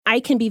I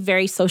can be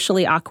very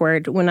socially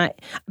awkward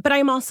but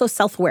I'm also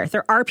self-aware.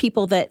 There are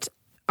people that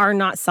are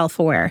not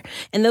self-aware.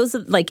 And those,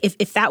 like,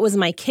 if that was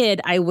my kid,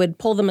 I would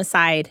pull them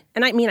aside.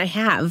 And I mean, I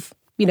have,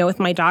 with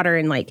my daughter,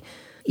 and like,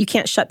 you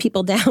can't shut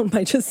people down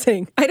by just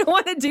saying, I don't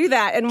want to do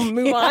that, and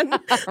move on.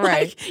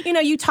 Right.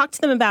 Like, you talk to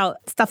them about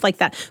stuff like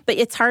that. But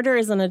it's harder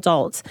as an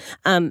adult.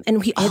 And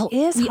we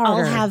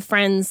all have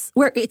friends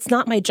where it's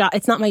not my job.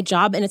 It's not my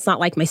job, and it's not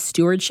like my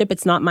stewardship.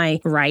 It's not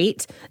my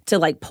right to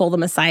like pull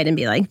them aside and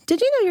be like,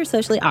 did you know you're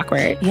socially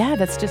awkward? Yeah,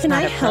 that's just Can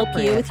not I help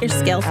you with your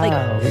skills? Like,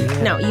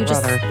 no,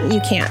 you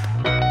can't.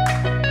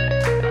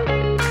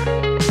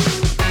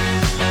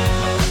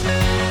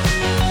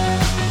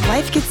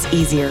 Life gets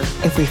easier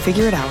if we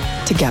figure it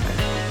out together.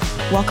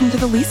 Welcome to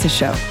The Lisa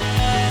Show.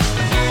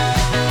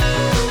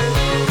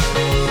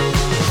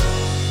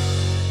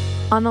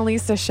 On The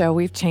Lisa Show,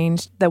 we've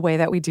changed the way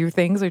that we do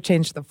things. We've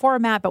changed the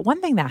format. But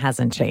one thing that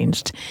hasn't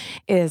changed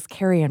is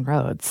Carrie Ann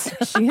Rhodes.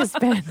 She has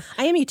been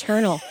I am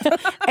eternal.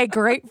 a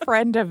great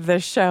friend of the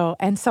show.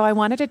 And so I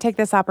wanted to take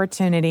this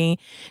opportunity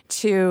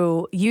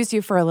to use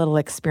you for a little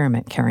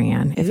experiment, Carrie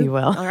Ann, if you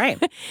will. All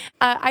right.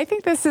 I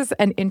think this is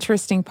an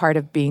interesting part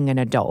of being an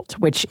adult,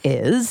 which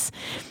is,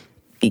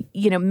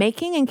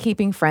 making and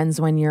keeping friends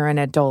when you're an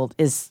adult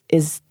is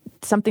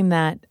something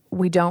that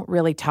we don't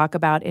really talk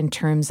about in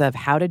terms of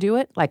how to do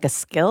it, like a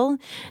skill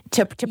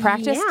to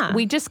practice. Yeah.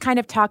 We just kind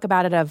of talk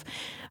about it of,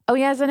 oh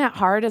yeah, isn't it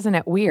hard? Isn't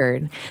it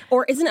weird?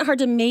 Or isn't it hard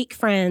to make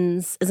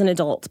friends as an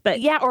adult?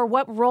 But yeah, or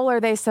what role are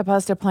they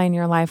supposed to play in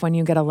your life when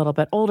you get a little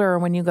bit older, or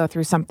when you go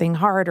through something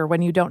hard, or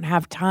when you don't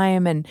have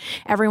time and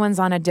everyone's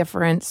on a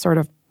different sort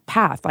of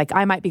path. Like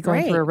I might be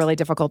going through a really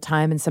difficult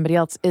time and somebody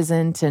else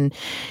isn't. And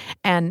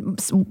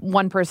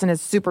one person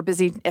is super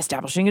busy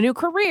establishing a new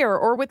career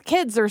or with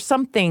kids or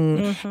something.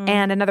 Mm-hmm.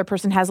 And another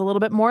person has a little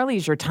bit more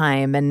leisure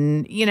time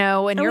and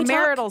your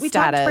marital status. We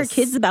talk to our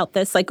kids about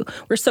this. Like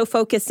we're so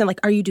focused on like,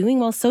 are you doing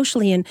well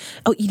socially? And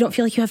you don't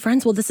feel like you have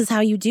friends? Well, this is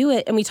how you do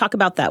it. And we talk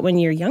about that when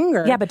you're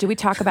younger. Yeah, but do we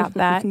talk about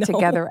that No.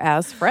 together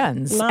as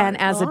friends and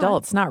as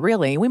adults? Not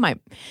really. We might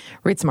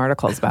read some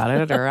articles about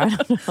it or I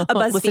don't know, a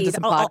BuzzFeed. listen to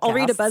some I'll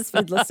read a podcasts.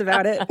 BuzzFeed list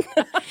about it.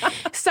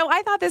 So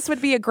I thought this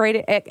would be a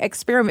great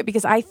experiment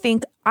because I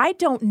think I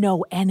don't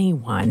know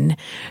anyone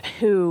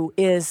who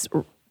is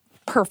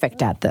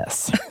perfect at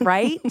this,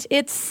 right?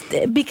 It's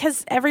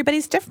because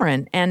everybody's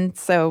different. And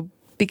so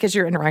because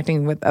you're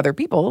interacting with other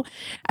people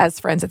as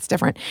friends, it's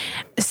different.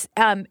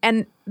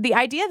 And the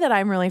idea that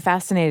I'm really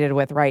fascinated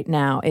with right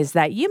now is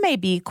that you may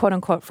be quote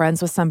unquote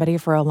friends with somebody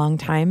for a long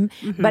time,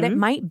 but it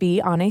might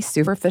be on a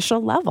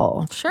superficial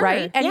level,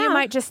 right? And you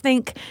might just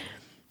think,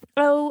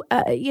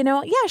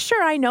 yeah,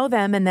 sure, I know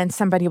them. And then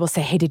somebody will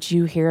say, hey, did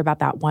you hear about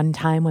that one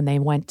time when they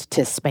went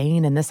to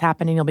Spain and this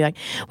happened? And you'll be like,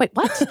 wait,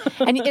 what?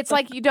 And it's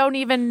like you don't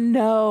even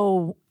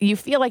know, you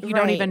feel like you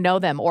don't even know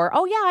them. Or,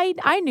 oh, yeah,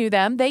 I knew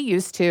them. They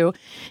used to,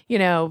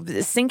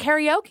 sing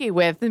karaoke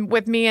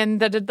with me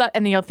and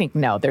and you'll think,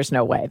 no, there's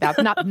no way.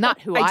 That's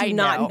not who I do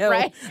not know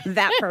right?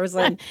 that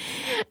person.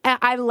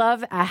 I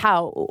love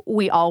how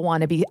we all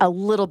want to be a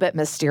little bit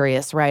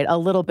mysterious, right? A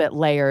little bit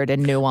layered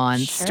and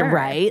nuanced, Sure.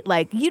 right?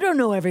 Like, you don't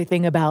know everything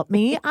about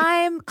me.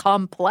 I'm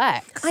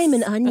complex. I'm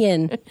an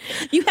onion.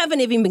 You haven't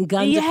even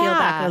begun to peel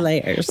back our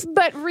layers.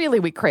 But really,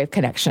 we crave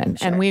connection.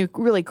 Sure. And we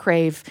really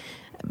crave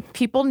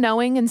people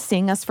knowing and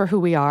seeing us for who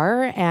we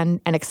are and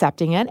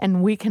accepting it.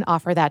 And we can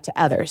offer that to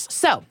others.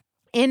 So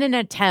in an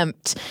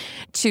attempt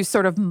to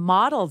sort of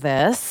model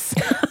this,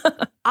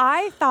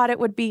 I thought it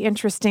would be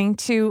interesting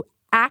to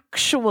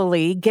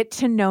actually get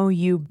to know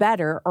you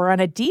better or on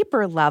a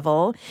deeper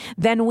level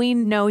than we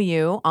know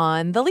you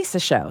on The Lisa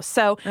Show.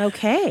 So,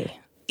 okay.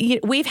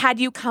 We've had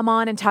you come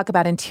on and talk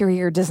about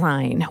interior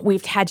design.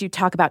 We've had you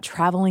talk about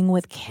traveling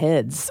with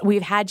kids.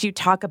 We've had you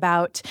talk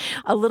about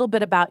a little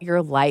bit about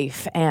your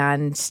life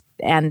and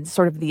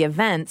sort of the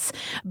events,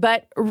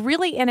 but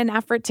really in an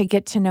effort to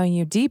get to know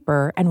you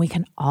deeper. And we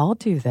can all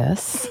do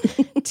this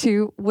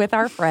with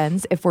our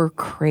friends if we're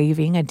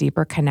craving a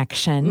deeper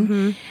connection.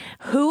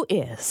 Mm-hmm. Who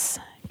is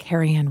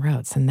Carrie Ann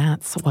Rhodes? And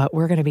that's what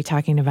we're going to be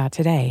talking about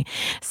today.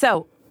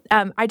 So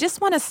I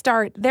just want to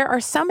start. There are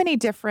so many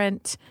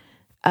different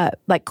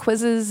like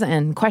quizzes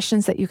and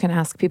questions that you can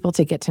ask people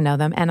to get to know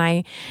them. And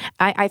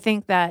I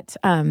think that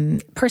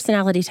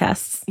personality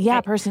tests. Yeah,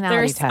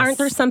 personality tests. Aren't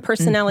there some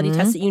personality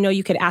tests that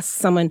you could ask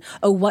someone,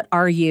 oh, what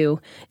are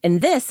you?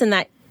 And this and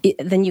that,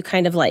 then you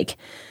kind of like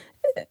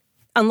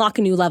unlock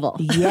a new level.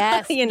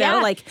 Yes.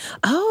 Like,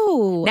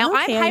 oh, now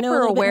okay, I'm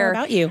hyper aware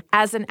about you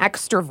as an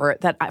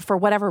extrovert that for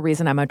whatever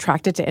reason I'm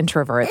attracted to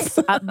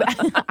introverts.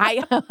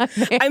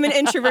 I'm an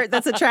introvert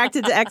that's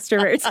attracted to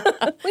extroverts.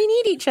 We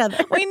need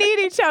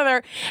each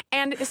other.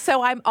 And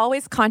so I'm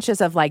always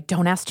conscious of like,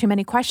 don't ask too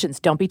many questions.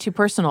 Don't be too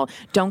personal.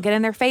 Don't get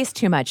in their face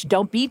too much.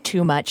 Don't be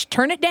too much.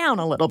 Turn it down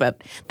a little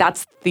bit.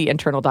 That's the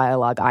internal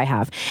dialogue I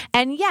have.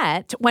 And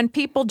yet when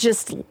people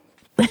just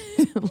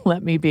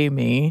let me be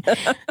me,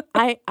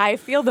 I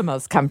feel the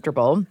most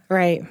comfortable.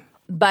 Right.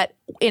 But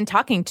in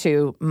talking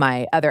to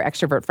my other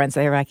extrovert friends,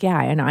 they were like,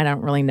 yeah, and I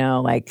don't really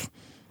know, like,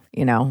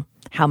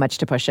 how much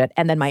to push it.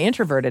 And then my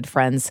introverted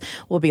friends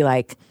will be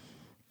like,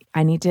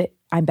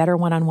 I'm better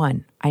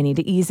one-on-one. I need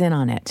to ease in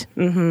on it.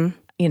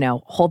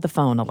 Hold the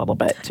phone a little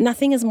bit.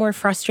 Nothing is more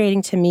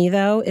frustrating to me,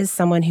 though, is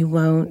someone who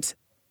won't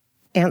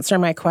answer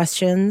my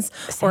questions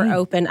or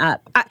open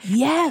up.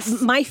 Yes.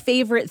 My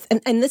favorite,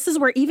 and this is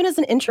where even as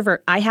an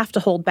introvert, I have to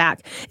hold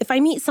back. If I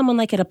meet someone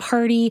like at a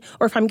party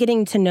or if I'm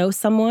getting to know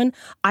someone,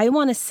 I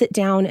want to sit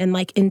down and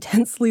like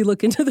intensely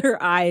look into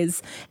their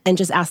eyes and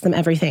just ask them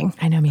everything.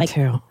 I know, me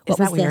too. Is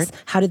that weird? This?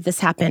 How did this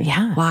happen?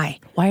 Yeah. Why?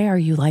 Why are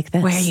you like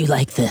this? Why are you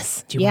like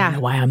this? Do you want to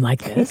know why I'm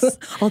like this?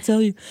 I'll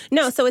tell you.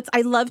 No, so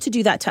I love to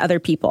do that to other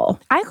people.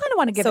 I kind of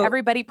want to give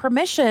everybody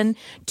permission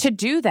to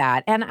do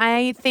that. And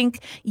I think,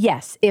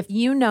 yes, if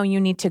you know you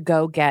need to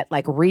go get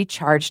like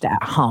recharged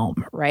at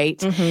home, right?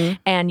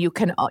 Mm-hmm. And you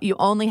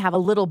only have a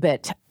little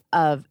bit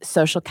of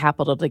social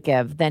capital to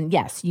give, then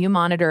yes, you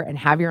monitor and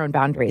have your own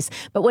boundaries.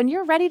 But when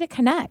you're ready to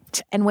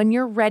connect and when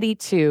you're ready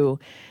to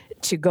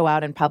go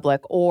out in public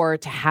or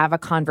to have a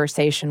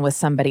conversation with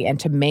somebody and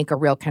to make a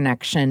real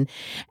connection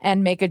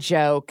and make a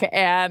joke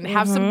and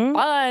have some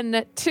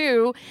fun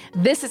too,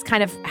 this is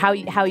kind of how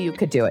you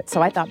could do it.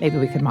 So I thought maybe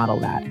we could model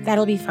that.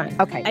 That'll be fun.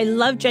 Okay. I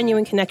love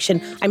genuine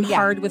connection. I'm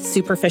hard with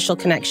superficial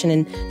connection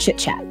and chit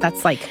chat.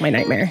 That's like my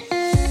nightmare.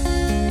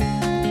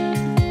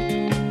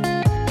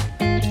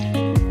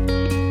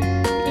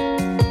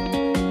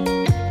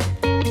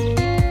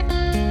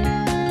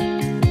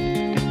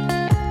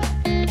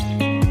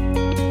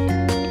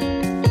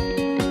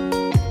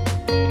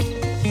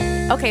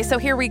 Okay, so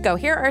here we go.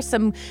 Here are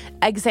some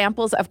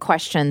examples of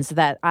questions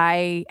that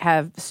I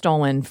have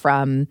stolen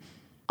from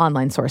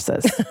online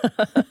sources,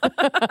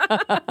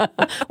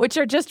 which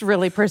are just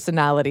really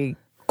personality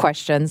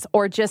questions,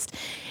 or just,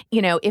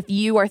 if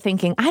you are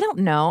thinking, I don't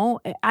know,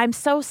 I'm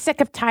so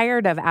sick of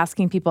tired of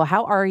asking people,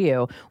 how are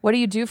you? What do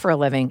you do for a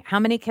living? How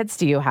many kids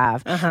do you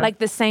have? Like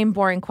the same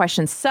boring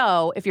questions.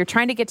 So if you're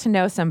trying to get to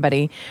know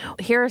somebody,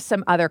 here are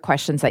some other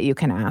questions that you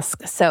can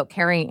ask. So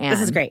Carrie Ann.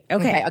 This is great.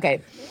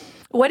 Okay.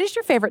 What is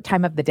your favorite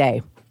time of the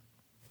day?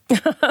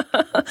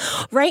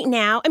 Right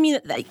now, I mean,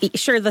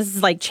 sure, this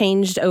is like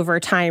changed over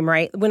time,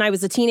 right? When I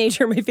was a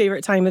teenager, my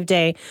favorite time of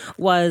day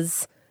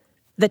was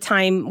the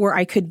time where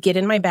I could get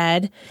in my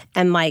bed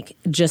and like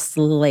just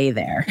lay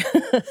there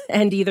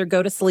and either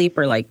go to sleep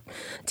or like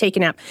take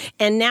a nap.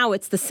 And now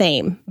it's the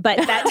same, but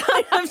that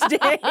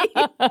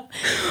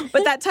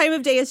time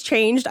of day has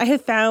changed. I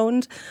have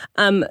found,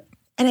 and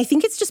I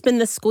think it's just been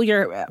this school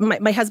year,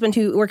 my husband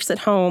who works at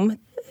home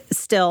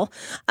still,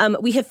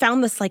 we have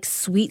found this like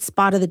sweet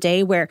spot of the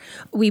day where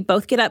we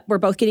both get up, we're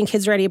both getting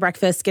kids ready at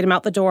breakfast, get them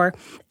out the door,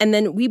 and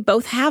then we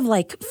both have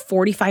like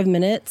 45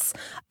 minutes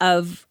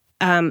of,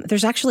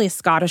 there's actually a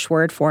Scottish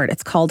word for it.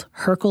 It's called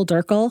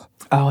herkle-durkle.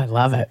 Oh, I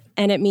love it.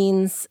 And it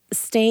means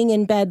staying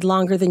in bed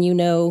longer than you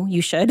know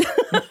you should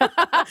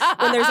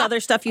when there's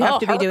other stuff you have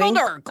to be doing.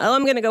 Oh,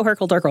 I'm going to go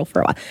herkle-durkle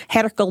for a while.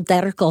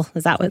 Herkle-durkle,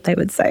 is that what they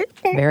would say?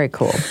 Very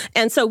cool.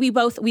 And so we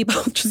both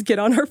just get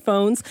on our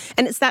phones,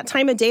 and it's that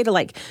time of day to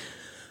like,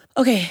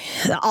 okay,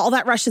 all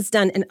that rush is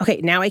done. And okay,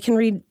 now I can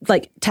read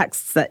like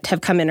texts that have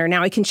come in, or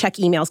now I can check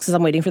emails because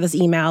I'm waiting for this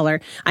email, or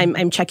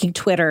I'm checking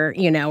Twitter,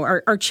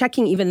 or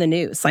checking even the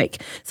news.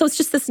 Like, so it's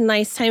just this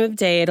nice time of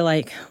day to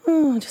like,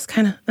 just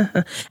kind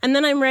of, and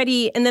then I'm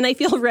ready. And then I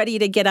feel ready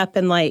to get up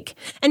and like,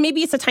 and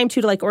maybe it's a time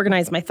too to like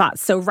organize my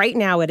thoughts. So right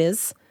now it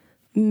is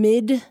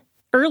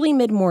early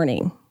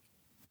mid-morning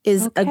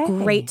is a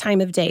great time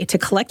of day to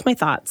collect my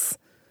thoughts,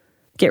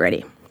 get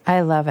ready.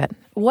 I love it.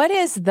 What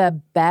is the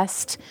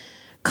best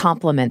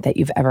compliment that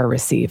you've ever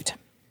received?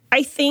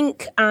 I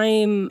think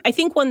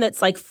one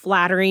that's like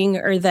flattering,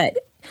 or that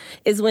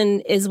is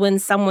when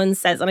someone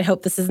says, and I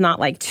hope this is not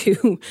like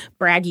too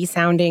braggy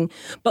sounding,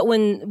 but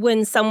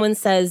when someone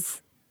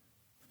says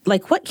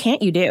like, what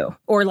can't you do?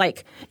 Or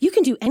like, you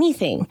can do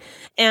anything.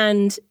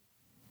 And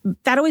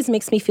that always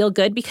makes me feel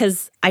good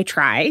because I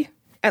try.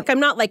 I'm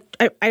not like,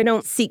 I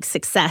don't seek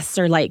success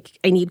or like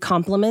I need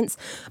compliments,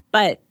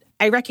 but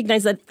I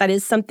recognize that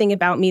is something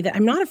about me that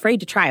I'm not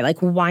afraid to try. Like,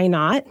 why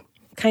not?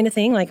 Kind of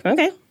thing. Like,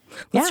 okay,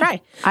 let's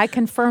try. I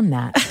confirm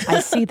that. I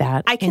see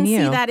that. I can see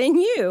that in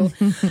you.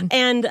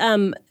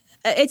 And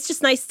it's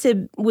just nice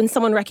when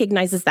someone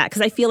recognizes that,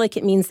 because I feel like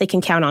it means they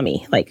can count on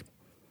me. Like,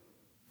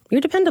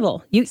 you're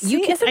dependable. You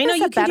can. I know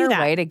you can do that. Isn't this a better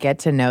way to get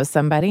to know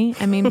somebody?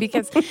 I mean,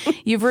 because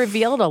you've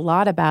revealed a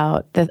lot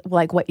about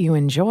what you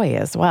enjoy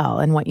as well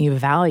and what you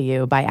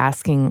value by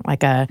asking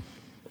like a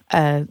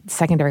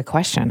secondary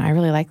question. I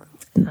really like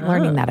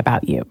learning that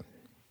about you.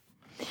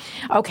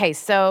 Okay,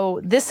 so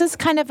this is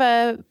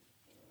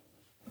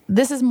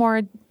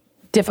more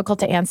difficult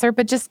to answer,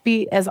 but just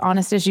be as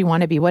honest as you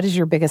want to be. What is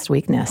your biggest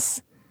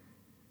weakness?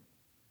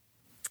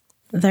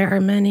 There are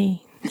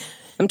many.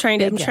 I'm trying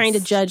to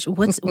judge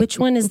which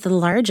one is the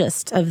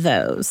largest of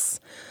those.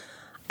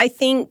 I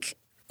think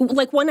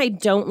like one I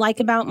don't like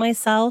about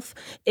myself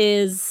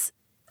is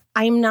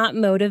I'm not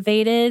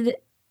motivated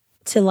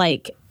to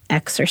like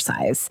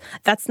exercise.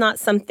 That's not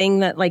something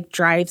that like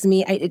drives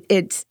me.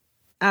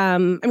 I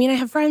mean, I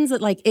have friends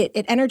that like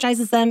it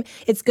energizes them.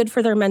 It's good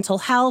for their mental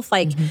health.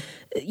 Like,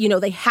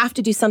 they have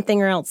to do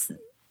something or else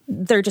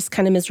they're just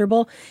kind of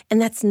miserable.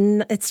 And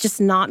it's just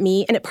not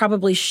me. And it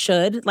probably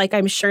should. Like,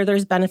 I'm sure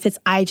there's benefits.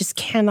 I just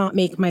cannot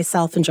make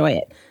myself enjoy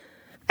it.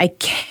 I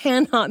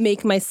cannot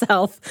make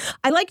myself.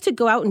 I like to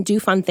go out and do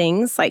fun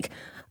things. Like,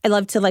 I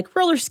love to like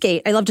roller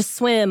skate. I love to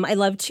swim. I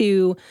love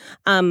to,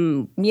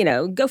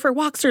 go for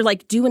walks or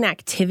like do an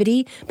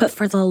activity. But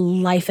for the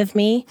life of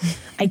me,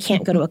 I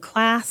can't go to a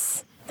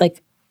class,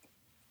 like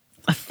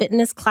a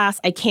fitness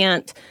class. I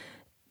can't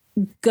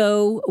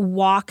go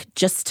walk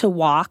just to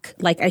walk.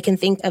 Like, I can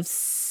think of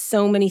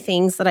so many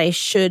things that I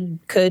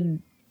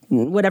could,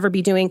 whatever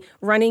be doing.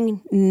 Running,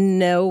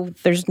 no,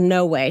 there's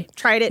no way.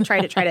 Tried it.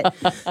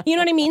 You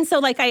know what I mean? So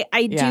like,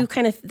 I do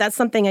kind of, that's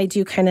something I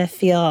do kind of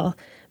feel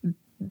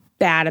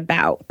bad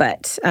about,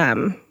 but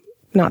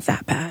not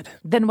that bad.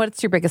 Then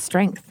what's your biggest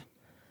strength?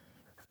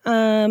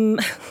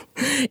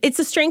 It's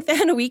a strength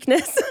and a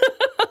weakness.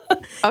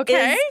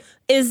 Okay.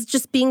 Is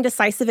just being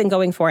decisive and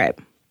going for it.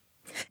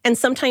 And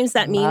sometimes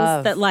that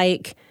means that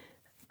like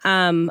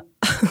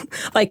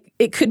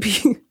it could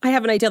be, I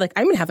have an idea, like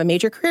I'm going to have a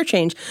major career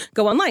change,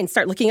 go online,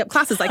 start looking up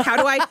classes. Like, how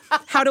do I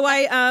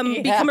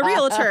become a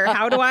realtor?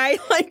 How do I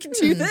like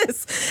do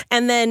this?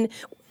 And then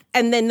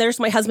there's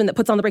my husband that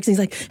puts on the brakes and he's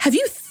like, have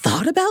you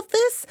thought about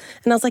this?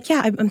 And I was like,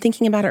 yeah, I'm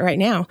thinking about it right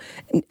now.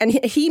 And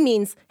he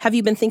means, have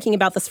you been thinking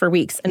about this for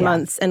weeks and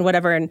months and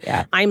whatever? And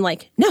I'm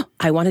like, no,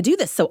 I want to do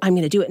this. So I'm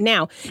going to do it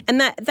now. And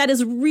that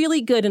is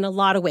really good in a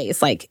lot of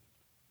ways. Like,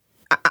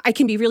 I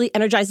can be really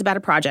energized about a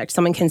project.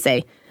 Someone can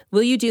say,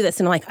 will you do this?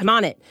 And I'm like, I'm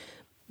on it.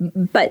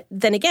 But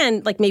then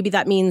again, like maybe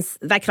that means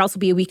that could also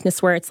be a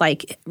weakness where it's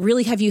like,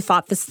 really, have you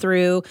thought this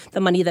through?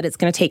 The money that it's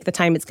going to take, the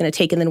time it's going to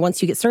take. And then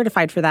once you get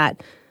certified for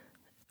that,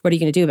 what are you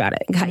going to do about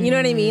it? You know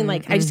what I mean?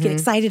 Like, I just get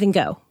excited and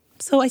go.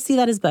 So I see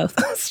that as both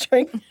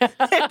strength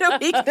and a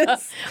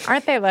weakness.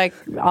 Aren't they like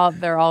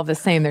they're all the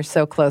same? They're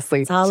so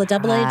closely It's all a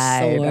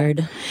double-edged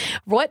sword.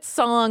 What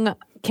song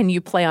can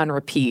you play on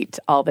repeat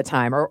all the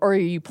time? Or are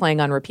you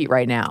playing on repeat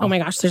right now? Oh my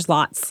gosh, there's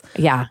lots.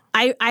 Yeah.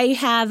 I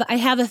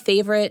have a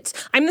favorite.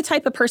 I'm the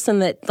type of person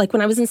that, like,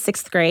 when I was in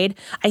 6th grade,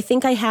 I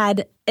think I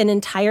had an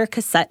entire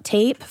cassette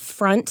tape,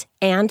 front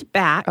and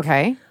back,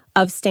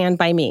 of Stand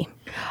By Me.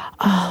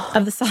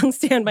 Of the song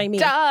Stand By Me.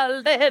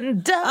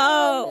 Darling.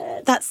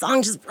 Oh, that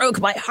song just broke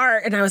my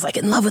heart. And I was like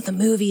in love with the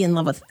movie, in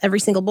love with every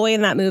single boy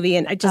in that movie.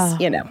 And I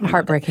just,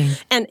 heartbreaking.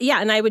 And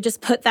and I would just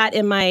put that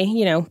in my,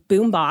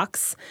 boom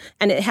box,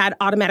 and it had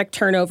automatic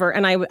turnover.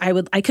 And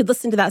I could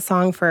listen to that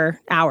song for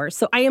hours.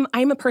 So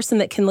I'm a person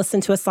that can listen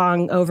to a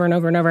song over and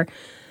over and over.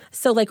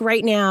 So like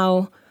right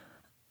now,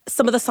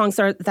 some of the songs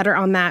that are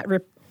on that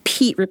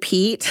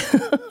repeat.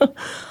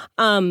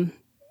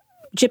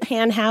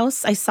 Japan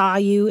House, I Saw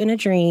You in a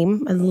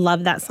Dream. I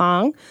love that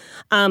song.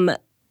 The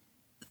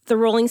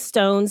Rolling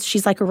Stones,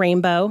 She's Like a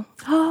Rainbow.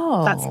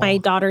 Oh. That's my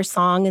daughter's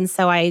song. And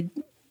so I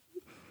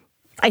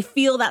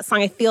feel that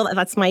song. I feel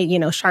that's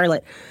my,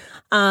 Charlotte.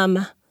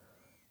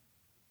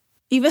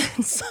 Even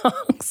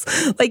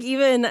songs, like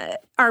even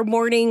our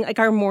morning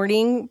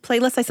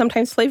playlist I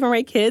sometimes play for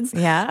my kids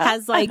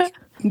has like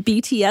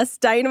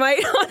BTS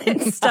Dynamite on it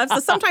and stuff. So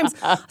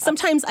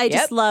sometimes I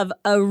just love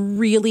a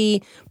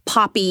really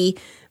poppy,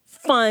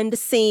 fun to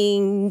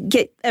sing,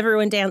 get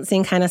everyone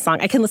dancing kind of song.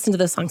 I can listen to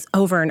those songs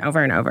over and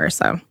over and over.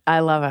 So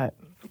I love it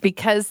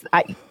because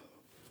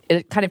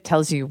it kind of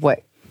tells you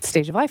what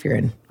stage of life you're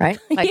in, right?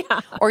 Like,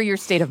 or your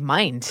state of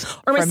mind,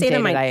 or my state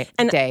of mind.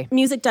 And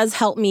music does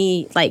help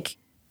me like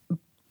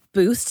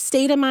boost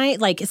state of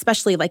mind, like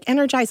especially like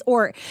energize,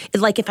 or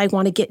like if I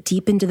want to get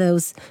deep into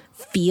those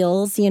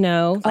feels, like,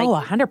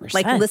 100%,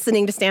 like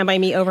listening to Stand By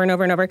Me over and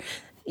over and over.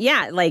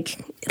 Yeah, like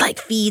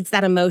feeds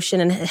that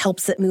emotion and it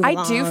helps it move along.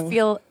 I do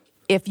feel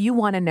if you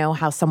want to know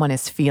how someone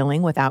is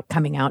feeling without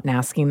coming out and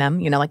asking them,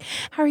 like,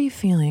 how are you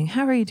feeling?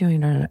 How are you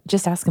doing?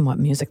 Just ask them what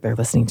music they're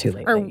listening to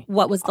lately. Or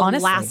what was the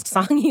last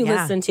song you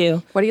listened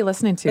to? What are you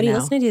listening to now? What are you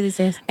listening to these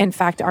days? In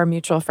fact, our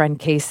mutual friend,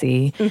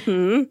 Casey,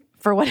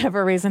 for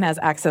whatever reason, has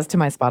access to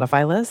my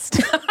Spotify list.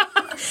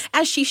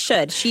 As she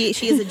should. She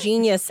is a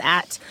genius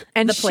at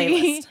the playlist.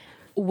 She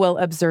will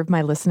observe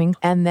my listening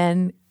and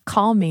then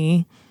call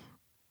me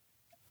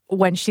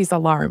when she's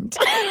alarmed.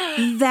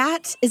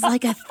 That is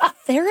like a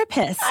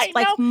therapist.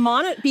 Like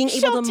being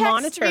able to monitor.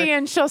 She'll text me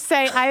and she'll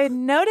say, I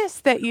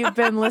noticed that you've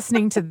been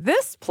listening to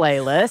this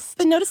playlist.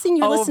 Been noticing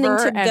you're listening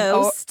to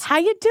Ghost. How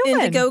you doing?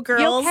 Indigo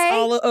Girls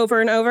all over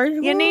and over.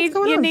 You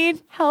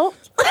need help?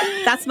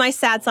 That's my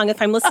sad song.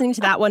 If I'm listening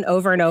to that one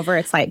over and over,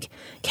 it's like,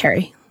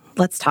 Carrie,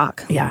 let's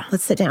talk. Yeah.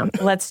 Let's sit down.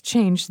 Let's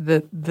change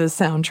the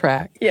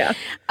soundtrack. Yeah.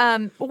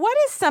 What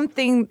is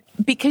something,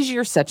 because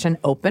you're such an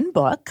open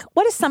book,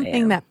 what is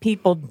something that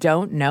people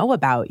don't know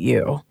about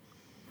you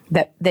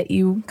that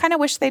you kind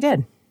of wish they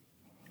did?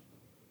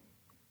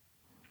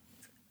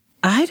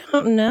 I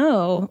don't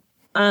know.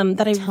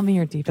 Tell me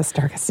your deepest,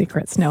 darkest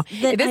secrets. No,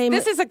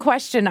 this is a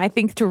question, I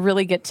think, to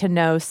really get to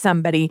know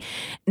somebody,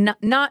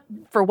 not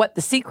for what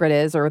the secret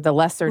is or the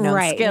lesser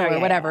known skill or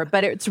whatever,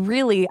 but it's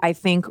really, I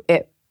think,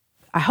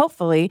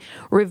 hopefully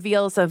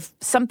reveals of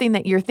something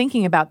that you're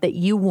thinking about that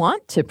you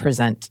want to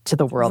present to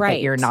the world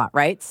that you're not,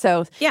 right?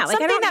 So yeah, like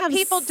something that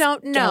people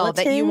don't know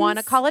that you want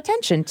to call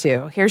attention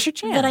to. Here's your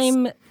chance. That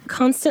I'm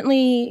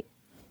constantly,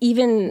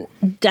 even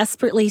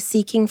desperately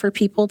seeking for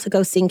people to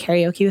go sing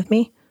karaoke with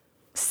me.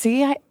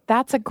 See,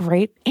 that's a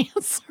great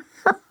answer.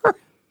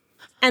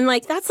 And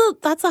like that's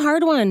a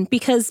hard one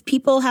because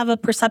people have a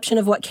perception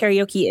of what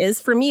karaoke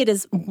is. For me, it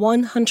is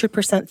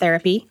 100%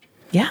 therapy.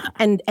 Yeah.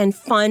 And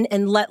fun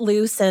and let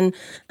loose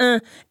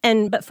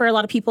but for a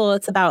lot of people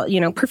it's about,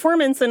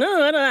 performance and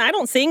I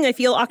don't sing, I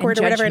feel awkward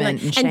or whatever and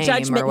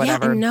judgment. Or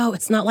whatever. Yeah, and no,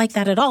 it's not like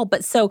that at all.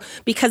 But so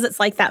because it's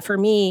like that for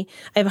me,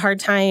 I have a hard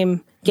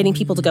time getting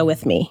people to go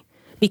with me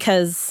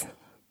because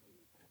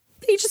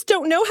they just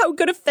don't know how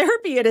good of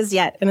therapy it is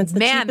yet. And it's the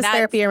cheapest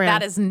therapy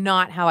around. That is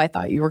not how I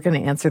thought you were going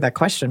to answer that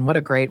question. What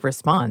a great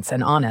response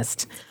and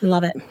honest.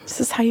 Love it. This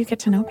is how you get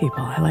to know people.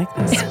 I like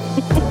this.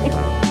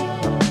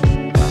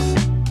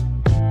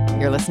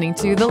 You're listening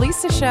to The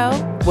Lisa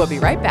Show. We'll be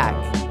right back.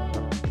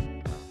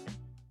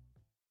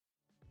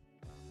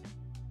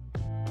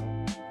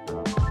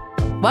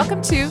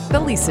 Welcome to The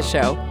Lisa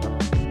Show.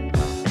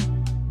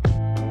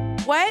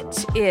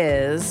 What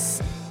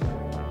is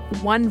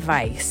one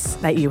vice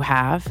that you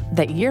have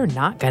that you're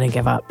not going to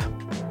give up?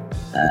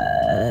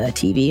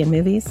 TV and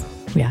movies.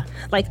 Yeah.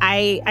 Like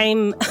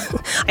I'm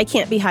I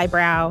can't be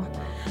highbrow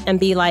and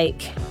be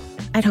like,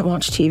 I don't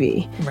watch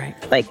TV. Right.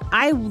 Like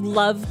I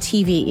love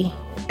TV.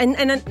 And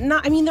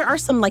not, I mean, there are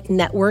some like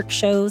network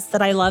shows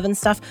that I love and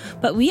stuff,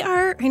 but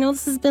I know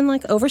this has been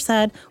like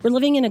oversaid. We're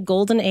living in a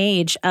golden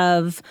age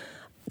of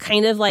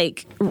kind of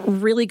like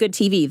really good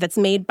TV that's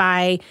made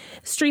by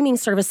streaming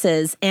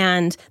services,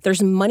 and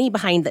there's money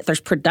behind it.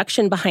 There's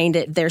production behind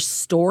it. There's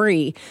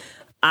story.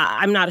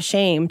 I'm not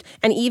ashamed.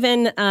 And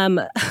even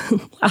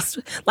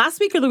last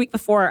week or the week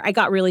before, I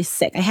got really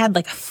sick. I had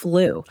like a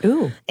flu.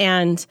 Ooh.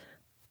 And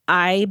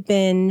I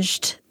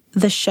binged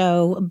the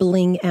show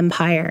Bling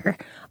Empire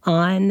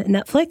on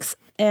Netflix,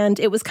 and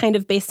it was kind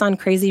of based on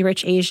Crazy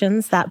Rich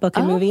Asians, that book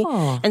and movie.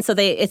 And so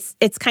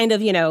it's kind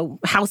of,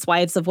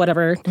 housewives of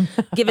whatever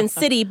given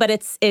city, but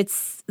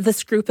it's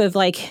this group of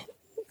like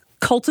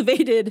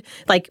cultivated,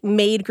 like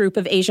made group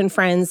of Asian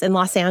friends in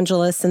Los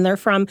Angeles, and they're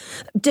from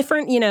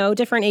different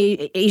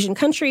Asian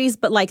countries,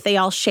 but like they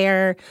all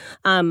share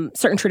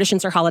certain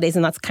traditions or holidays,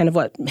 and that's kind of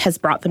what has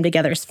brought them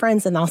together as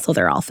friends. And also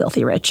they're all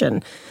filthy rich,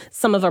 and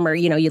some of them are,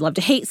 you love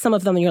to hate some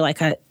of them, and you're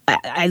like,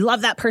 I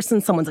love that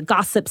person. Someone's a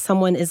gossip.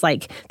 Someone is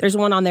like, there's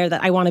one on there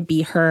that I want to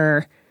be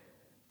her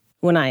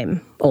when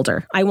I'm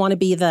older. I want to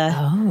be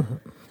the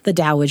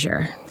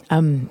dowager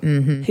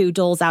who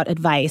doles out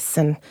advice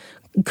and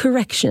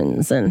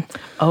corrections and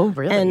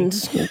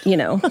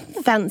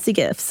fancy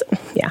gifts.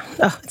 Yeah.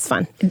 Oh, it's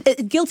fun.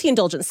 Guilty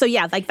indulgence. So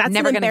yeah, like that's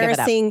never an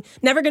embarrassing,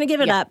 never going to give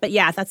it up. But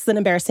yeah, that's an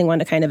embarrassing one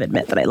to kind of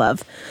admit that I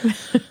love.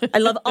 I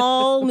love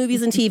all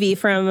movies and TV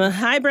from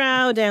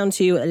highbrow down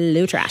to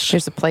low trash.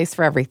 There's a place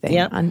for everything.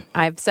 Yeah.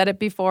 I've said it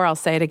before. I'll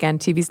say it again.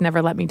 TV's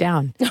never let me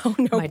down. Oh,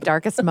 no. My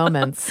darkest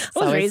moments. I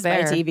was raised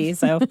by TV,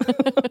 so.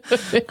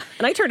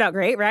 And I turned out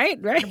great, right?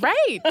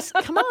 Right.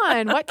 Come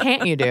on. What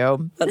can't you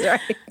do? That's right.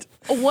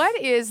 What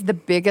is the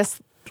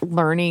biggest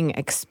learning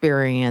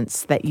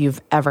experience that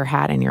you've ever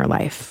had in your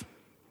life?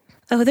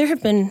 Oh, there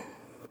have been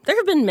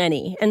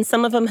many, and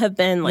some of them have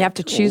been like you have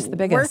to choose the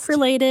biggest. Work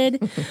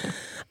related.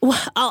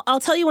 Well, I'll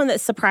tell you one that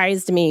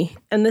surprised me,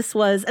 and this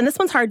one's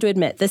hard to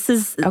admit. This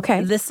is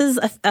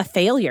a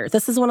failure.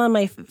 This is one of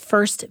my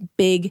first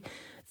big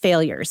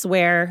failures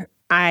where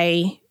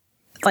I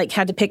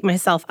had to pick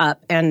myself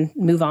up and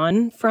move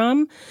on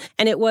from.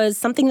 And it was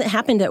something that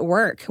happened at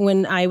work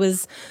when I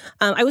was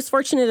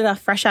fortunate enough,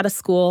 fresh out of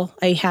school.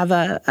 I have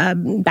a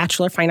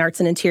Bachelor of Fine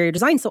Arts in Interior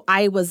Design. So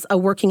I was a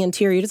working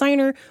interior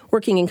designer,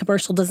 working in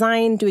commercial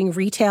design, doing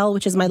retail,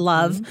 which is my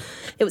love.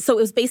 Mm-hmm. It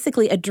was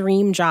basically a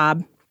dream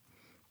job.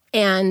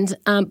 And,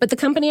 but the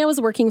company I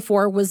was working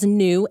for was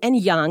new and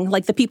young.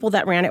 Like the people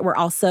that ran it were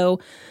also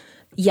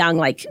young,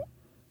 like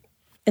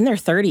in their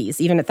 30s,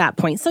 even at that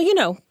point. So,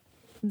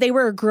 they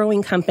were a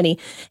growing company,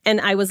 and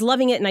I was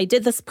loving it, and I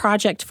did this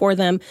project for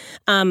them.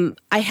 I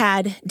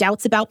had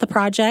doubts about the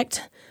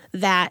project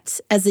that,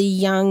 as a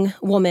young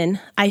woman,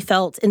 I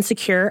felt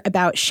insecure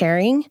about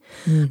sharing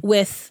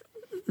with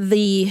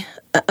the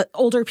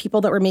older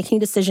people that were making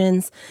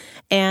decisions.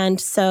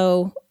 And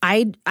so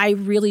I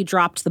really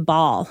dropped the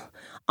ball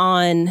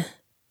on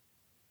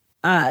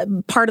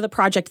part of the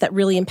project that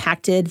really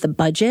impacted the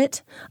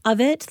budget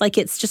of it. Like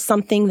it's just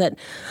something that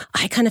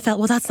I kind of felt,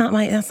 well, that's not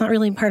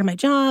really part of my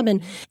job.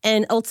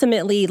 And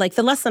ultimately, like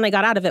the lesson I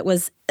got out of it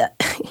was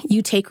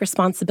you take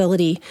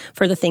responsibility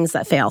for the things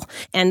that fail.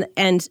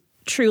 And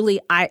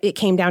truly, it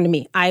came down to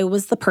me. I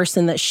was the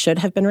person that should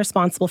have been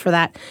responsible for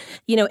that.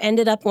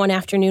 Ended up one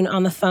afternoon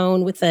on the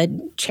phone with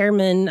the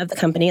chairman of the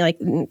company, like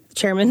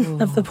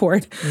chairman of the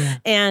board. Yeah.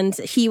 And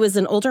he was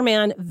an older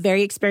man,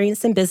 very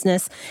experienced in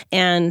business,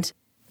 and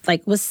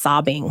was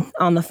sobbing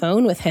on the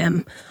phone with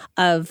him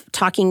of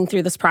talking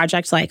through this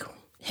project. Like,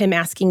 him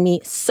asking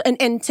me,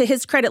 and to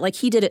his credit, like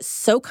he did it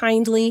so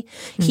kindly.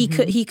 He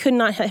could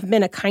not have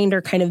been a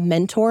kinder kind of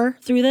mentor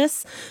through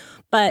this.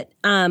 But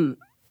I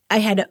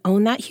had to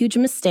own that huge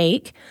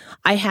mistake.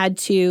 I had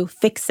to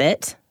fix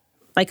it.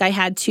 Like I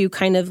had to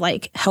kind of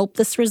like help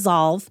this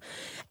resolve.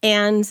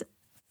 And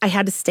I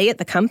had to stay at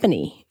the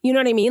company. You know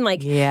what I mean?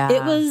 Like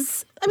it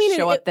was, I mean,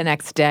 show up the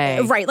next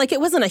day. Right. Like it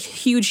wasn't a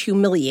huge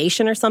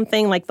humiliation or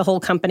something. Like the whole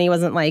company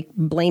wasn't like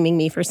blaming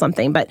me for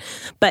something, but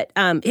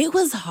it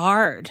was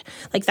hard.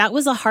 Like that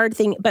was a hard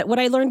thing. But what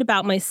I learned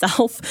about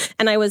myself,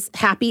 and I was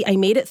happy, I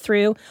made it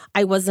through.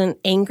 I wasn't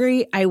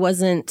angry. I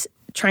wasn't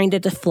trying to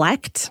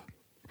deflect.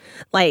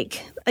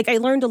 Like I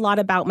learned a lot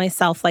about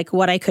myself, like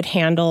what I could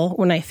handle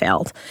when I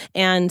failed,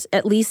 and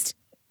at least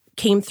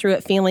came through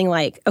it feeling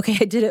like, okay,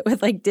 I did it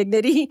with like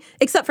dignity,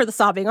 except for the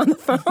sobbing on the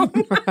phone.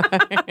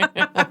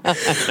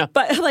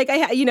 But like I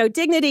had,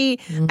 dignity,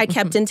 I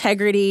kept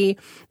integrity,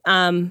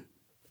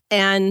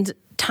 and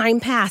time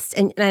passed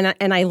and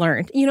I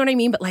learned, you know what I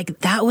mean? But like,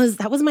 that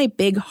was my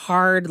big,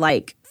 hard,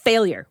 like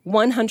failure,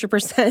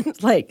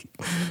 100%. Like,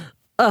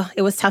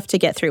 it was tough to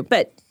get through,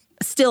 but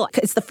still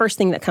it's the first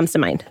thing that comes to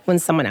mind when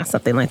someone asks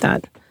something like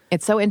that.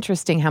 It's so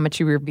interesting how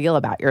much you reveal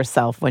about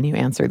yourself when you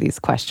answer these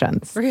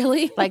questions.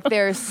 Really? Like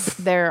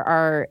there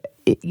are,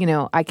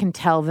 I can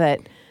tell that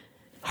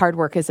hard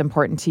work is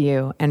important to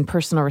you and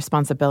personal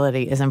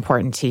responsibility is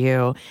important to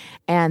you,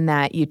 and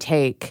that you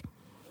take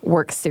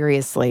work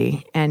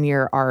seriously and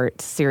your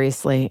art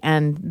seriously.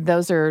 And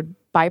those are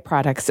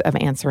byproducts of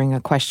answering a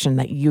question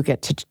that you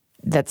get to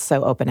that's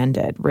so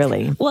open-ended,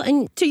 really. Well,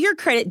 and to your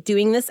credit,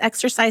 doing this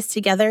exercise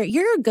together,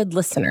 you're a good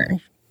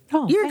listener.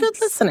 Oh, you're thanks. a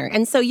good listener.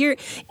 And so you're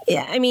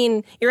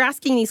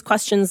asking these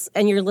questions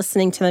and you're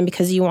listening to them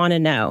because you want to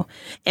know.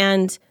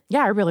 And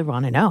yeah, I really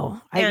want to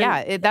know.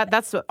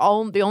 That's the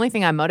only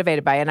thing I'm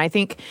motivated by. And I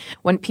think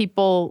when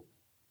people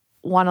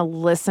want to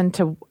listen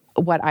to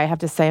what I have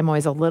to say, I'm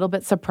always a little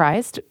bit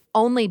surprised,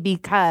 only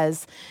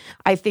because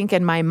I think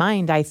in my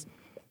mind,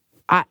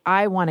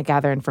 I want to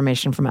gather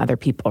information from other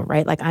people,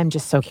 right? Like I'm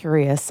just so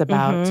curious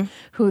about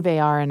who they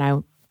are, and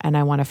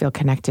I want to feel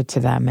connected to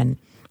them. And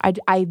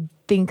I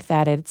think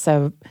that it's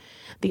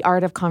the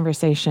art of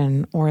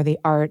conversation or the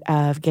art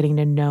of getting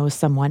to know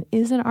someone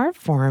is an art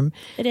form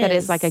that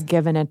is like a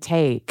give and a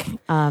take.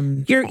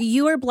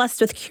 You are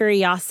blessed with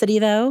curiosity,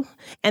 though,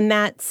 and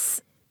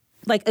that's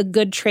like a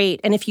good trait.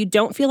 And if you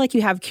don't feel like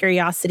you have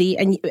curiosity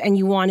and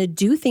you want to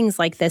do things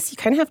like this, you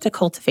kind of have to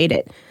cultivate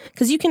it,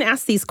 because you can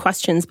ask these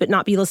questions but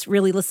not be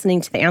really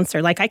listening to the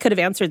answer. Like I could have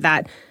answered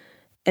that,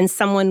 and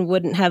someone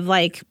wouldn't have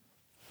like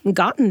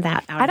gotten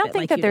that out of it. I don't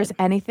think that there's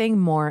anything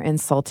more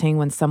insulting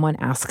when someone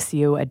asks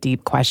you a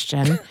deep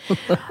question,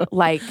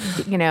 like,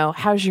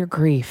 how's your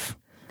grief?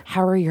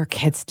 How are your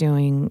kids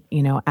doing,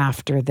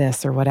 after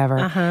this or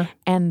whatever?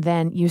 And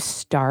then you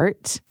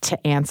start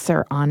to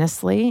answer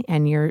honestly,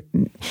 and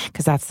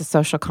because that's the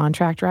social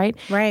contract, right?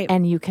 Right.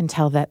 And you can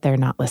tell that they're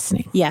not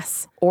listening.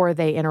 Yes. Or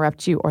they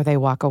interrupt you, or they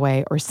walk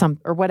away,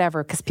 or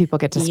whatever, because people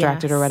get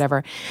distracted or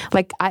whatever.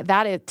 Like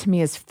that, to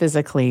me, is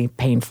physically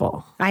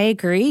painful. I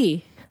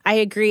agree.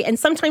 And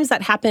sometimes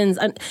that happens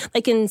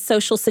like in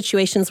social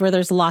situations where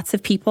there's lots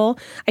of people.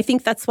 I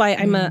think that's why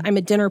I'm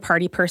a dinner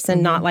party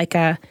person, not like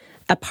a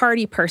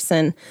party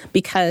person,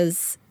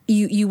 because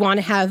you want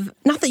to have,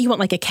 not that you want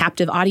like a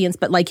captive audience,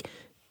 but like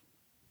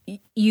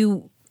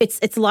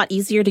it's a lot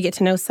easier to get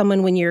to know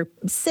someone when you're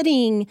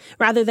sitting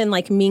rather than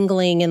like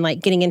mingling and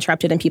like getting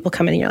interrupted and people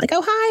come in and you're like,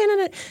 oh,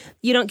 hi. And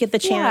you don't get the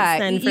chance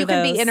then for you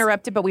can be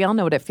interrupted, but we all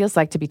know what it feels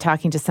like to be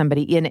talking to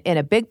somebody in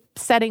a big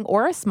setting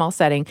or a small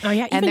setting. Oh,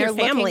 yeah. And Even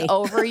they're looking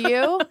over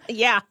you.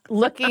 Yeah.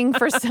 Looking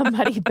for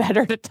somebody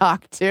better to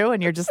talk to.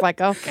 And you're just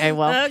like, okay,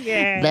 well,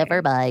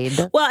 never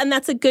mind. Well, and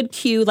that's a good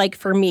cue, like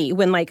for me,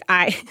 when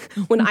I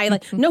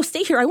like, no,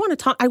 stay here. I want to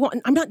talk.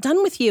 I'm not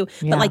done with you.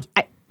 Yeah. But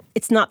like,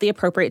 it's not the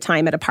appropriate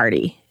time at a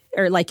party.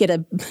 Or like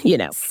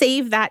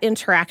save that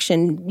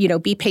interaction,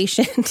 be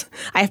patient.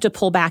 I have to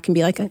pull back and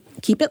be like,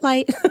 keep it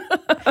light.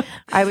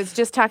 I was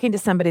just talking to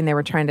somebody and they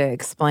were trying to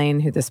explain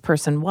who this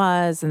person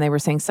was. And they were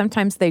saying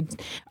sometimes they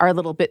are a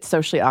little bit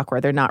socially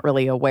awkward. They're not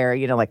really aware,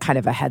 like kind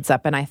of a heads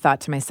up. And I thought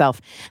to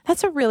myself,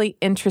 that's a really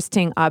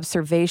interesting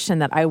observation,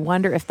 that I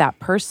wonder if that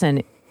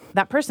person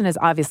is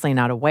obviously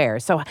not aware.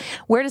 So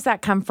where does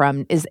that come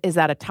from? Is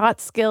that a taught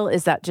skill?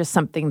 Is that just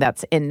something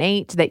that's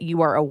innate, that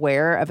you are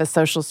aware of a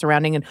social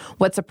surrounding and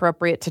what's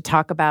appropriate to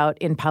talk about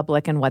in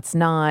public and what's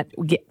not?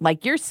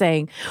 Like you're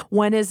saying,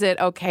 when is it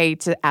okay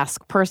to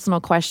ask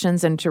personal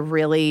questions and to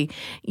really,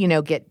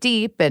 get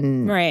deep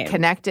and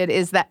connected?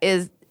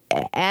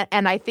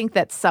 And I think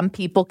that some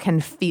people can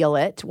feel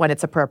it when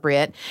it's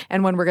appropriate,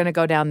 and when we're going to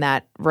go down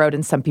that road,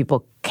 and some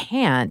people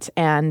can't.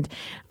 And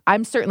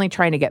I'm certainly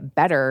trying to get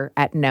better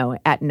at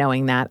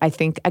knowing that. I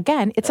think,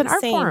 again, it's an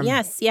art form.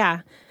 Yes,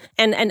 yeah.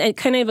 And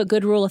kind of a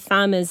good rule of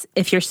thumb is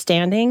if you're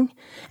standing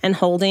and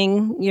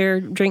holding your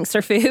drinks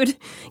or food,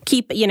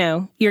 keep,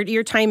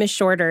 your time is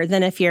shorter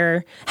than if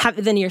you're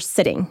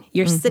sitting.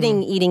 You're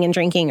sitting, eating and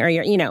drinking, or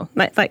you're,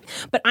 but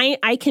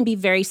I can be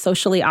very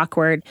socially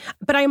awkward,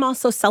 but I'm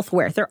also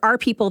self-aware. There are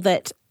people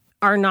that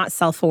are not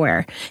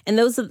self-aware. And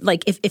those,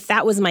 like, if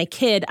that was my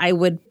kid, I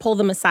would pull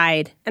them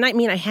aside. And I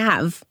mean, I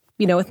have,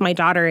 with my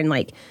daughter, and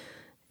like,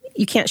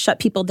 you can't shut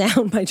people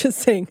down by just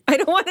saying, I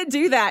don't want to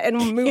do that,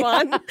 and move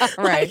on.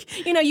 Right.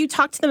 Like, you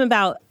talk to them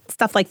about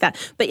stuff like that,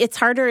 but it's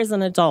harder as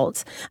an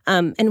adult.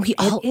 And we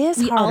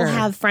all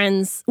have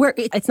friends where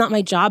it's not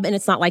my job, and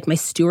it's not like my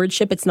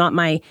stewardship. It's not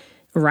my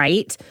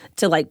right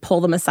to like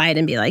pull them aside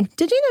and be like,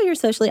 did you know you're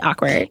socially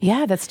awkward?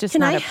 Yeah, that's just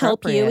Can not I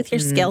help you with your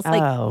skills?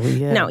 Like,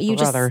 no,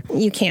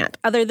 you can't.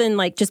 Other than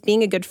like just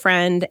being a good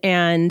friend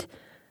and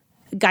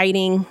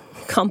guiding,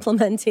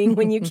 complimenting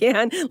when you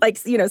can, like,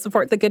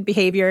 support the good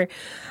behavior.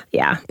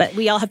 Yeah, but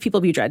we all have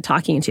people we dread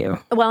talking to.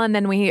 Well, and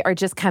then we are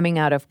just coming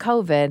out of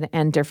COVID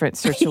and different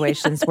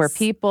situations where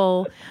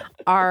people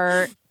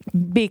are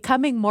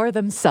becoming more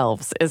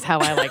themselves, is how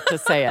I like to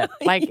say it.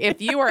 Like,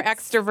 if you are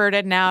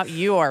extroverted now,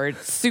 you are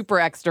super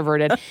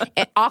extroverted,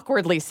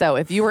 awkwardly so.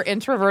 If you were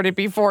introverted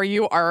before,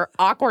 you are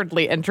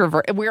awkwardly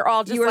introverted. We're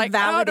all just like,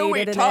 how do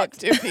we talk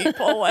to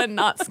people and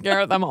not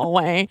scare them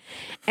away?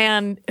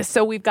 And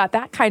so we've got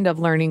that kind of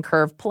learning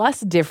curve,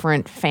 plus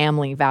different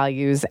family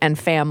values and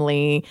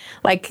family,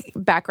 like,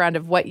 background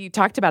of what you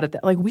talked about.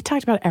 Like, we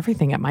talked about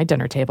everything at my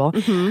dinner table.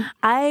 Mm-hmm.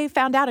 I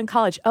found out in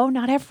college,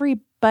 not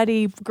everybody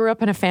grew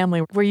up in a family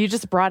where you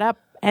just brought up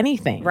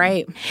anything.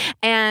 Right.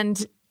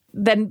 And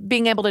then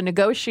being able to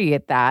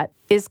negotiate that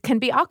can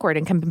be awkward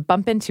and can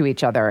bump into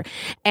each other.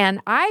 And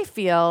I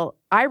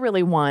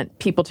really want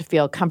people to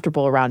feel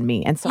comfortable around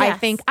me. And so yes. I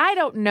think I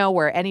don't know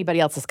where anybody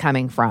else is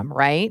coming from,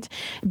 right?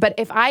 But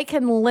if I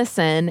can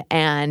listen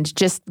and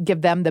just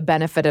give them the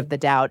benefit of the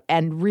doubt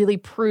and really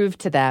prove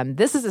to them,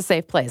 this is a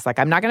safe place. Like,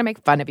 I'm not going to make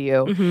fun of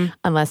you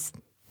unless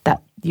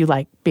that you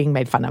like being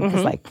made fun of,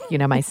 because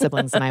my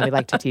siblings and I, we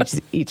like to teach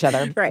each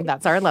other. Right.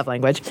 That's our love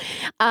language.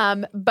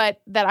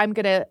 But that I'm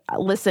going to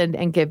listen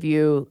and give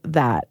you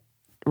that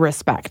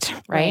respect.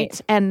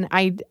 Right. And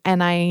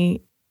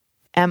I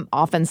am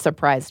often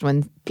surprised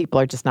when people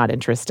are just not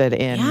interested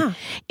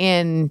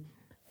in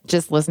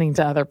just listening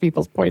to other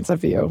people's points of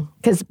view,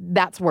 because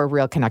that's where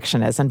real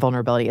connection is, and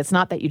vulnerability. It's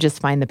not that you just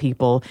find the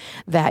people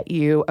that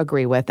you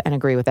agree with and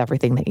agree with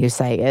everything that you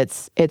say.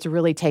 It's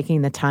really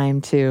taking the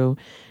time to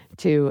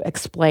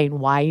explain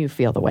why you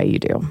feel the way you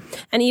do.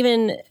 And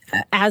even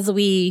as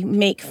we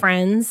make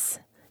friends,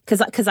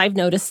 because I've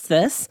noticed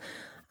this,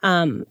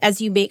 as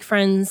you make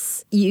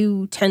friends,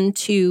 you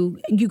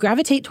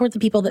gravitate towards the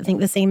people that think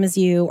the same as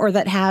you, or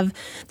that have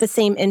the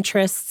same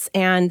interests.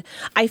 And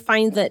I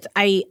find that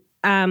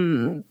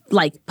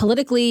like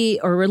politically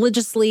or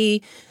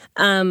religiously,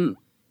 I'm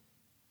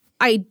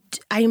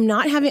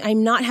not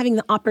having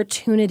the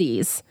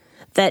opportunities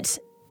that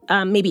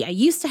maybe I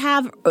used to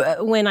have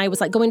when I was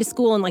like going to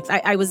school, and like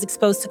I was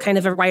exposed to kind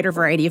of a wider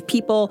variety of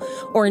people,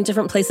 or in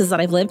different places that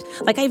I've lived.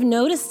 Like, I've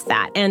noticed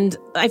that, and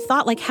I've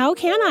thought, like, how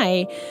can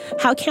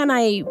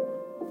I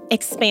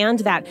expand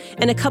that?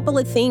 And a couple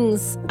of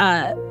things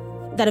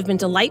that have been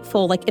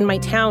delightful, like in my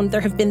town,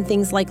 there have been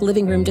things like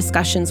living room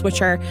discussions,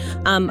 which are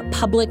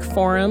public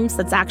forums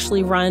that's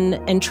actually run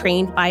and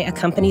trained by a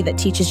company that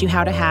teaches you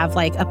how to have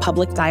like a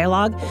public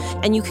dialogue.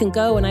 And you can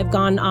go, and I've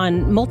gone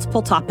on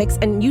multiple topics,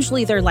 and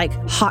usually they're like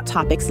hot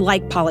topics,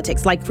 like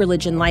politics, like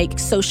religion, like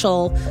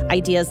social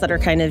ideas that are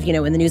kind of,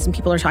 in the news and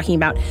people are talking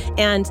about.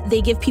 And they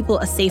give people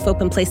a safe,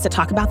 open place to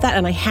talk about that.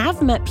 And I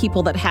have met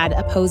people that had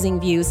opposing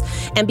views.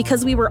 And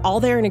because we were all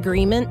there in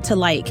agreement to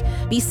like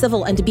be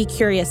civil and to be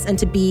curious and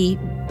to be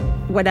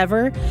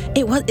whatever,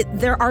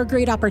 there are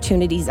great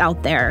opportunities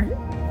out there.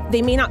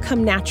 They may not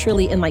come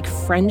naturally in like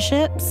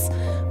friendships,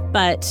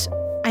 but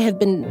I have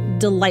been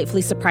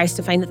delightfully surprised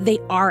to find that they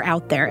are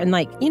out there. And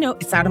like,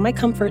 it's out of my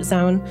comfort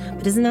zone,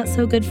 but isn't that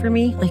so good for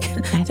me? Like,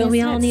 don't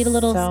we all need a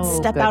little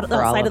step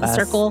outside of the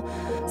circle?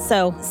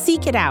 So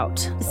seek it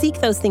out.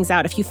 Seek those things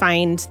out if you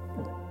find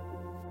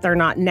they're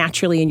not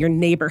naturally in your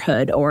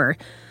neighborhood, or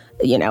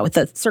with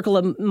the circle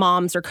of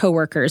moms or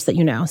coworkers that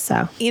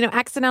So,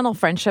 accidental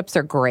friendships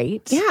are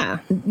great. Yeah.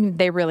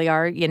 They really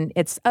are. And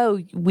it's,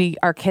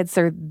 our kids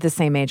are the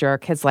same age, or our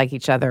kids like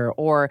each other,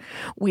 or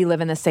we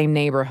live in the same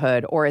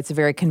neighborhood, or it's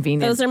very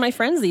convenient. Those are my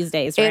friends these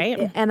days,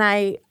 right? And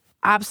I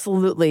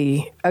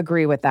absolutely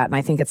agree with that. And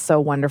I think it's so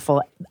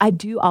wonderful. I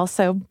do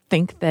also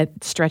think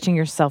that stretching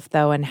yourself,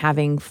 though, and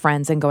having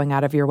friends and going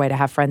out of your way to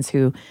have friends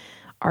who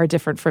are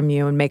different from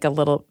you and make a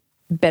little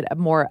bit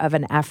more of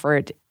an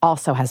effort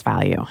also has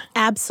value.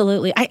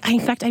 Absolutely.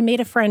 In fact, I made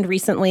a friend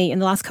recently in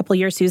the last couple of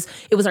years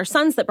it was our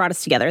sons that brought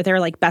us together.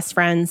 They're like best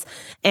friends.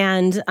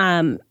 And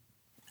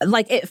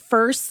like at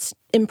first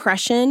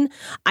impression,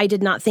 I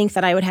did not think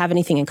that I would have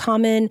anything in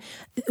common.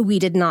 We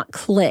did not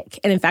click.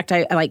 And in fact,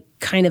 I like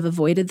kind of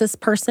avoided this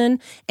person.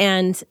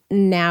 And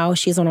now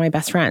she's one of my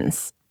best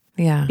friends.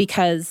 Yeah.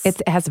 Because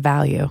it has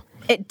value.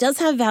 It does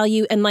have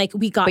value, and like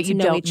we got to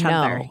know each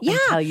other. Yeah,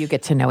 until you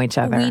get to know each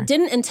other. We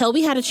didn't until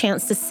we had a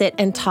chance to sit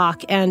and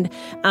talk. And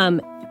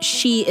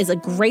she is a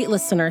great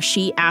listener.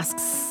 She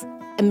asks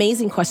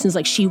amazing questions.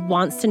 Like, she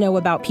wants to know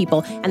about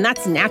people, and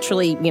that's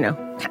naturally,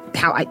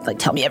 how I like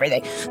tell me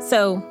everything.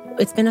 So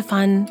it's been a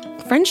fun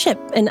friendship,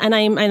 and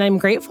I'm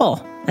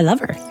grateful. I love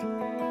her.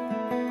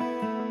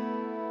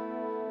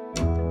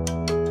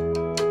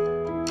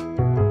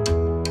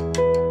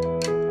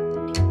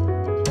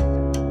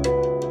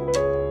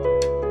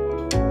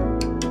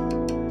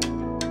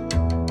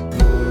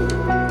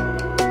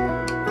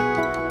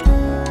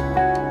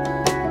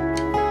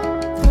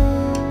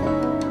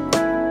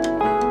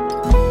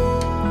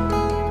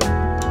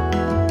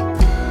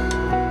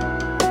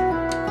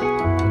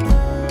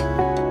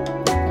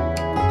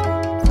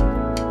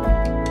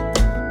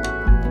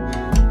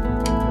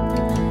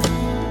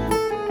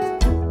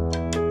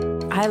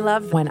 I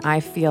love when I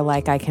feel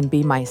like I can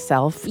be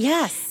myself.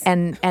 Yes.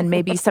 And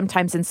maybe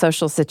sometimes in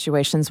social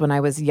situations when I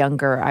was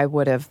younger, I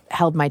would have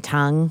held my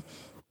tongue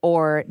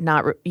or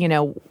not,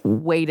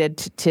 waited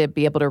to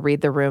be able to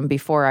read the room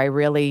before I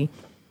really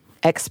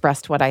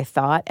expressed what I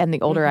thought. And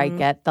the older I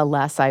get, the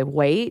less I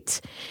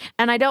wait.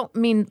 And I don't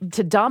mean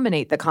to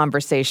dominate the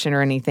conversation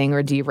or anything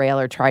or derail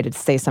or try to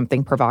say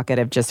something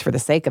provocative just for the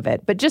sake of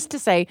it, but just to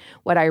say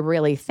what I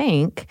really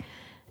think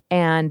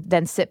and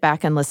then sit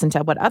back and listen to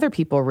what other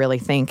people really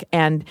think.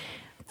 And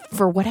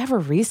for whatever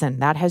reason,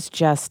 that has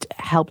just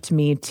helped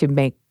me to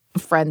make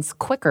friends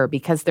quicker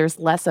because there's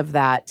less of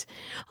that,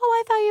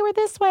 I thought you were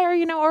this way,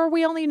 or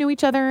we only knew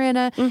each other in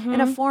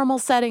a formal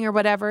setting or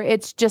whatever.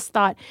 It's just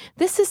thought,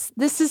 this is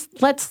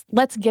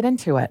let's get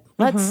into it.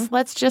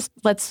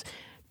 Let's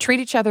treat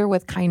each other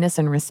with kindness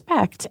and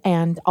respect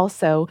and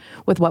also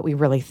with what we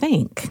really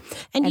think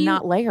and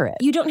not layer it.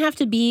 You don't have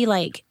to be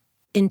like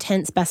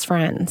intense best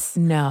friends.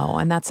 No,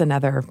 and that's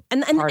another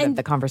part of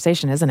the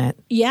conversation, isn't it?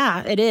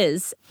 Yeah, it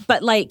is.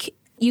 But like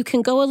you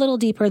can go a little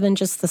deeper than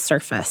just the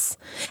surface.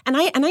 And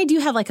I do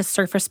have like a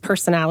surface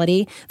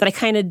personality that I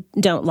kind of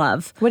don't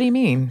love. What do you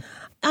mean?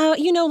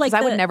 Like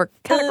I would never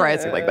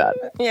categorize you like that.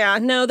 Yeah,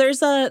 no,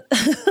 there's a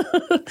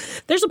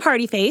there's a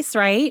party face,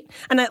 right?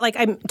 And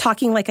I'm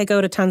talking like I go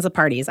to tons of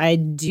parties. I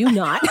do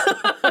not.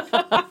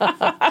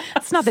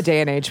 It's not the day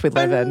and age we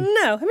live in.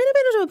 No, I've been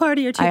to a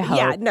party or two. I hope.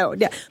 Yeah, no,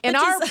 yeah. In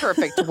our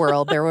perfect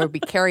world, there would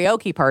be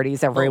karaoke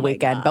parties every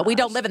weekend, but we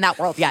don't live in that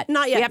world yet.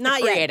 Not yet. We have not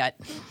to create yet.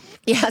 it.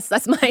 Yes,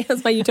 that's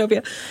my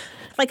utopia.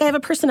 Like I have a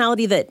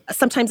personality that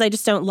sometimes I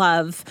just don't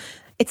love.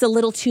 It's a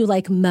little too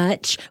like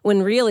much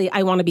when really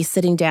I want to be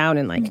sitting down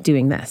and like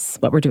doing this,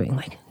 what we're doing.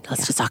 Like,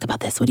 let's just talk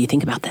about this. What do you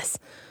think about this?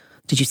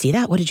 Did you see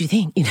that? What did you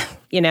think?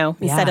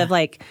 Instead of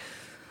like,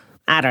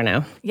 I don't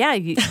know. Yeah,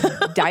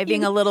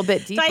 diving a little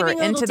bit deeper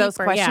into those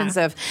questions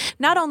of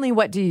not only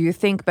what do you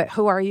think, but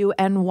who are you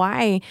and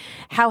why?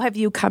 How have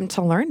you come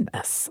to learn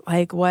this?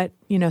 Like what,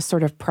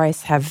 sort of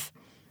price have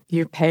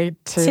you paid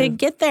to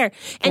get there?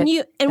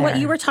 What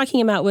you were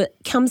talking about what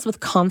comes with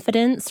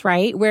confidence,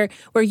 right? Where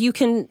you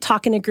can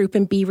talk in a group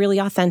and be really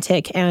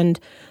authentic and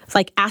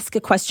like ask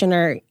a question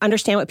or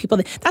understand what people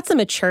think. That's a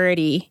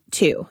maturity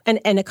too,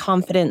 and a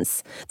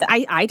confidence that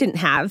I didn't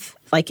have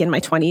like in my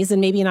 20s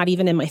and maybe not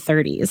even in my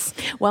 30s.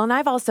 Well, and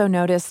I've also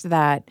noticed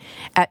that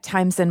at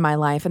times in my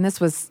life, and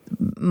this was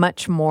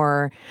much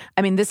more,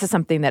 this is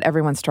something that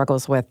everyone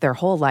struggles with their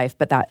whole life,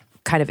 but that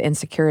kind of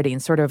insecurity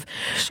and sort of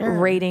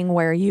rating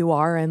where you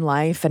are in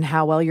life and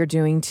how well you're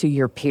doing to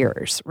your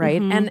peers,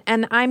 right?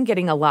 And I'm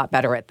getting a lot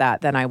better at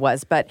that than I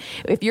was. But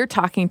if you're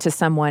talking to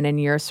someone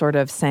and you're sort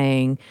of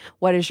saying,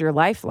 what is your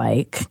life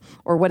like?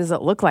 Or what does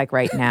it look like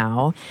right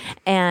now?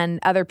 And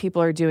other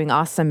people are doing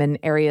awesome in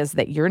areas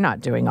that you're not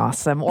doing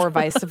awesome or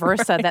vice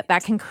versa, right.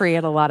 that can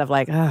create a lot of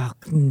like, oh,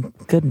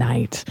 good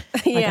night.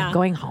 Like I'm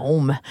going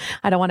home.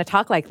 I don't want to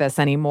talk like this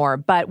anymore.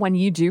 But when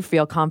you do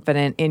feel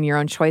confident in your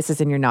own choices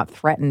and you're not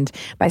threatened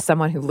by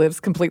someone who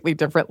lives completely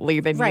differently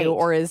than you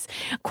or is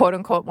quote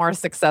unquote more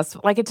successful.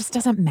 Like it just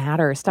doesn't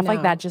matter. Stuff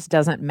like that just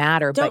doesn't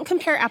matter. Don't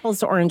compare apples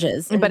to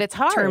oranges. But it's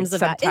hard terms of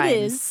sometimes.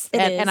 That.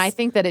 It is. And I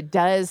think that it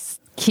does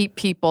keep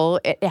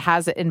people, it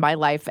has it in my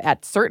life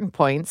at certain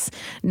points,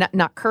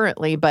 not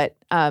currently, but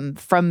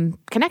from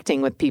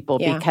connecting with people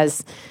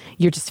because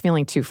you're just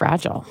feeling too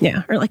fragile.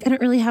 Yeah. Or like, I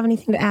don't really have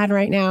anything to add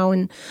right now.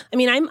 And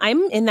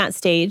I'm in that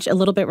stage a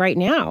little bit right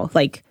now,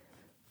 like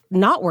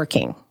not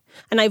working.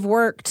 And I've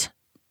worked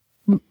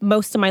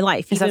most of my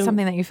life. Is that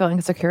something that you feel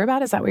insecure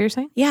about? Is that what you're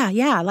saying? Yeah.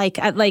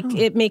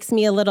 It makes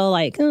me a little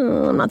like,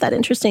 I'm not that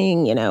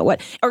interesting,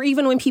 what? Or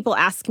even when people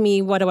ask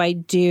me, what do I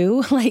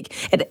do? Like,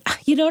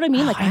 you know what I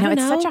mean? Like, I don't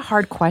know. It's such a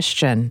hard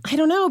question. I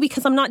don't know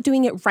because I'm not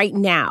doing it right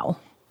now.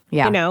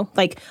 Yeah.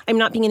 Like I'm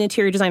not being an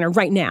interior designer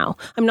right now.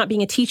 I'm not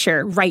being a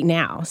teacher right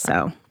now.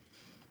 So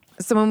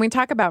when we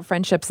talk about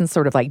friendships and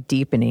sort of like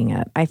deepening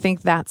it, I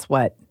think that's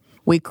what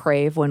we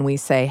crave when we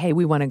say, hey,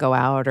 we want to go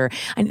out or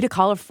I need to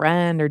call a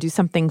friend or do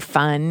something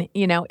fun.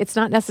 It's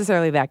not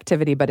necessarily the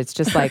activity, but it's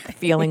just like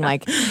feeling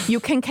like you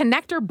can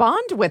connect or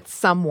bond with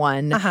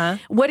someone.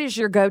 What is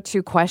your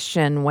go-to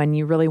question when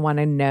you really want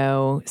to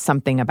know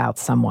something about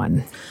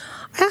someone?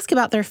 I ask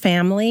about their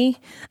family.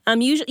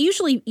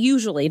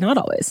 Usually, not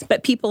always,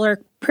 but people are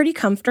pretty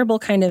comfortable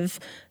kind of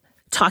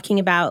talking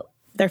about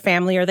their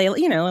family or they,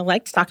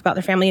 like to talk about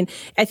their family. And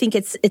I think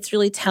it's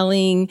really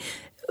telling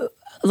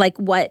like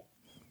what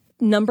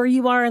number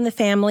you are in the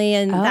family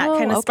and that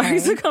kind of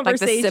sparks a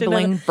conversation. Like the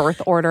sibling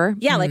birth order.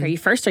 Yeah, like are you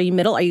first, are you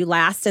middle, are you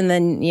last, and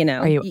then,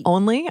 Are you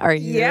only? Are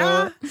you?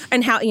 Yeah.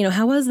 And how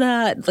was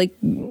that? Like,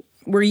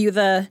 were you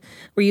the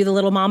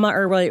little mama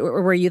or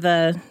were you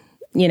the,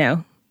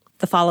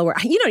 the follower?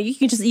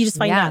 You just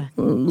find out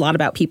a lot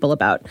about people,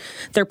 about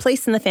their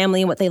place in the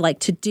family and what they like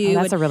to do.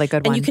 Oh, that's a really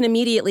good one. And you can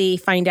immediately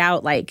find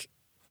out like,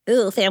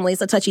 family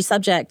is a touchy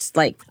subject.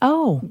 Like,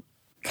 kind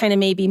of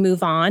maybe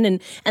move on.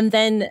 And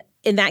then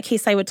in that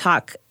case, I would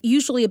talk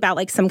usually about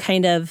like some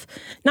kind of,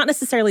 not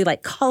necessarily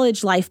like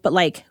college life, but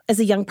like as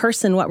a young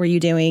person, what were you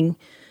doing,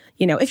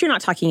 if you're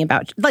not talking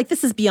about, like,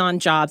 this is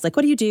beyond jobs, like,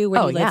 what do you do?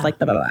 Where do you live? Yeah. Like,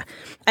 blah, blah, blah.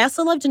 I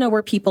also love to know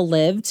where people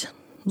lived.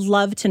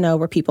 Love to know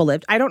where people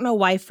lived. I don't know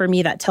why, for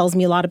me, that tells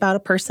me a lot about a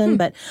person,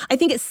 but I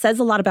think it says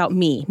a lot about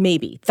me,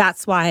 maybe.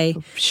 That's why.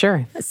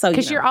 Sure. So,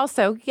 Because you're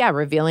also,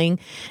 revealing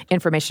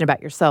information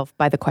about yourself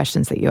by the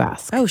questions that you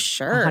ask. Oh,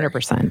 sure.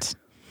 100%.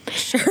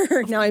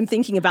 Sure. Now I'm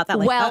thinking about that,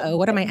 like,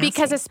 what am I asking?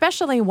 Because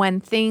especially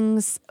when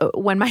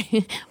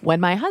when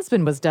my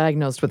husband was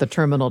diagnosed with a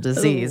terminal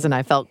disease and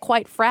I felt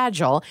quite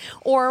fragile,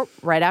 or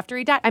right after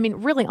he died, I mean,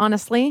 really,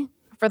 honestly,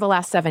 for the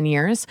last 7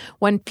 years,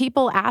 when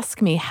people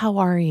ask me, how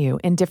are you,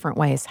 in different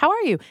ways? How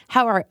are you?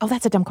 Oh,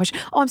 that's a dumb question.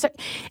 Oh, I'm sorry.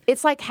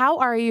 It's like, how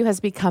are you has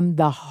become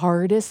the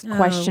hardest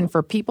question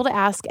for people to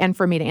ask and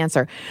for me to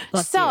answer.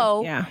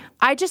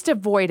 I just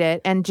avoid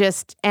it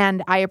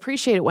and I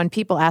appreciate it when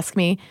people ask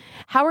me,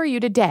 how are you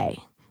today?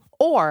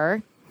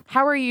 Or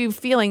how are you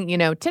feeling,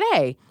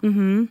 today?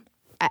 Mm-hmm.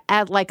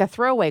 At like a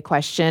throwaway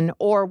question,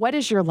 or what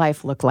does your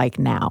life look like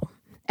now?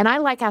 And I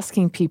like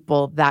asking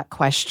people that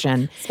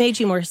question. It's made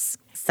you more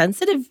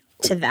sensitive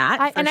to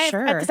that,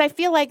 sure. Because I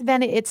feel like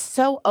then it's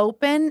so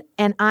open,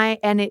 and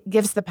it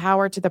gives the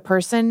power to the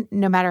person,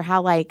 no matter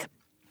how, like,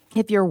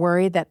 if you're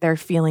worried that they're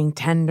feeling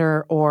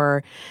tender,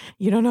 or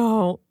you don't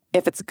know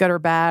if it's good or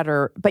bad,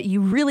 but you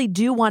really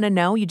do want to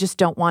know. You just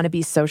don't want to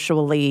be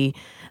socially,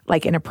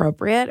 like,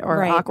 inappropriate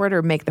or awkward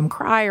or make them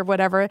cry or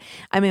whatever.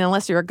 I mean,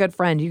 unless you're a good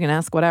friend, you can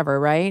ask whatever,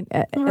 right?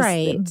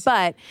 Right.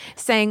 But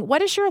saying, what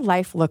does your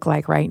life look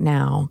like right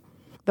now?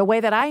 The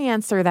way that I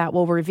answer that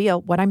will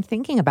reveal what I'm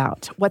thinking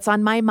about, what's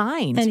on my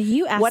mind. And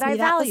you asked what me I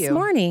that value. this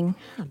morning.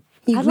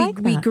 I like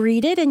that. We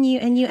greeted, and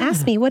you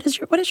asked me, what does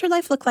your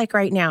life look like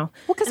right now?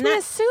 Well, because we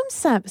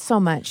assume so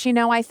much.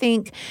 I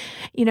think,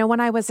 when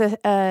I was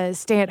a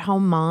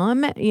stay-at-home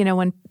mom,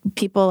 when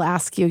people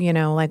ask you,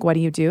 like, what do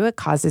you do? It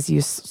causes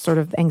you sort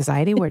of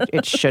anxiety, which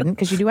it shouldn't,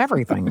 because you do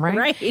everything, right?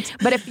 Right.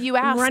 But if you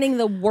ask... running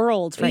the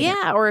world right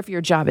now. Or if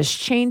your job is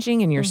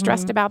changing and you're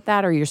stressed about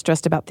that, or you're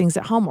stressed about things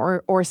at home,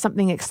 or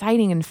something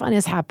exciting and fun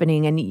is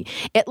happening, and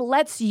it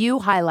lets you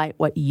highlight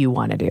what you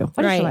want to do.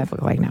 What does your life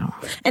look like now?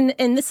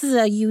 And this is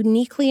a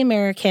uniquely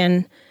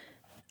American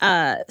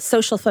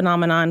social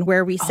phenomenon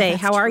where we say,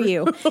 how are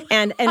you?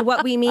 And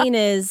what we mean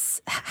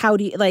is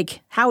howdy.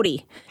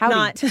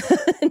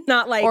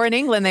 Not like... Or in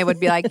England, they would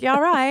be like, yeah,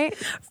 all right.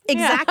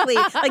 Exactly.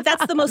 Yeah. Like,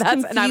 that's the most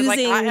confusing... And I was like,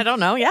 I don't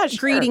know. Yeah, sure.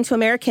 Greeting to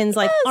Americans,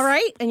 like, all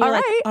right? And you're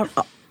all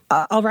like,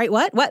 all right,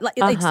 what? What?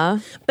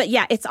 But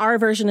yeah, it's our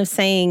version of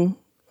saying,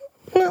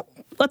 well,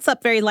 what's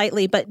up, very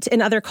lightly. But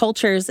in other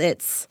cultures,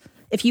 it's,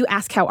 if you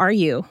ask, how are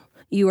you?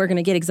 You are going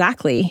to get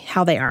exactly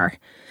how they are.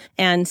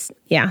 And so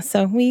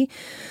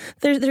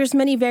there's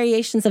many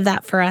variations of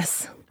that for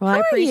us. Well,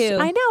 how are you?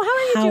 I know.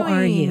 How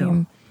are you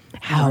doing?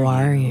 How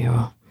are you? How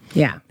are you?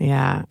 Yeah.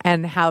 Yeah.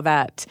 And how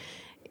that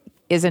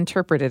is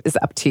interpreted is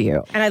up to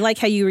you. And I like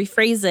how you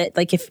rephrase it.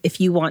 Like, if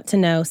you want to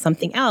know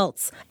something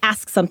else,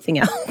 ask something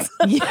else.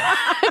 Yeah.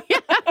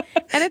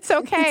 And it's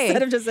okay.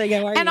 Instead of just saying,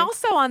 how are you? And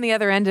also, on the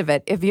other end of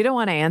it, if you don't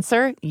want to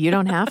answer, you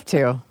don't have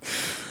to.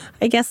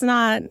 I guess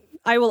not.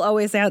 I will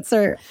always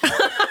answer.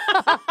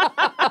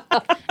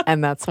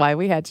 And that's why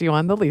we had you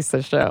on the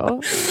Lisa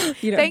Show.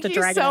 Thank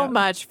you so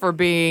much for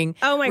being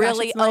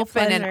really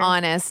open and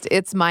honest.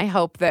 It's my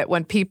hope that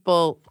when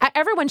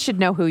everyone should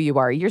know who you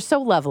are. You're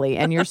so lovely,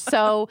 and you're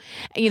so,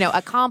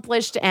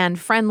 accomplished and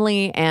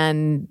friendly,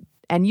 and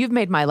you've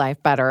made my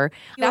life better.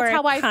 That's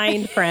how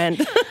kind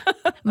friend.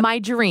 My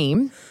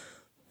dream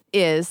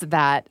is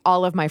that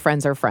all of my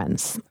friends are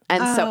friends.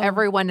 And so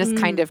everyone is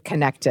kind of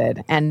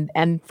connected.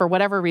 And for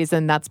whatever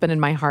reason, that's been in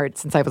my heart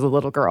since I was a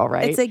little girl,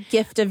 right? It's a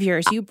gift of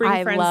yours. You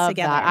bring friends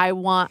together.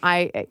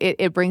 That.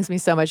 It brings me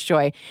so much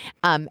joy.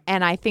 And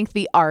I think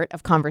the art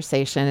of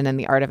conversation and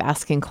the art of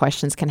asking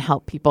questions can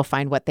help people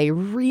find what they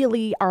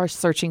really are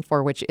searching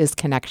for, which is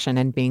connection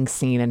and being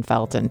seen and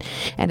felt. And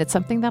it's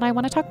something that I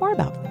want to talk more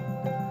about.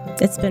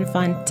 It's been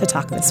fun to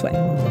talk this way.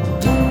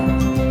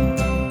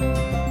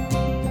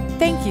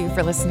 Thank you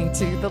for listening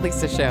to The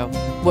Lisa Show.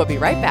 We'll be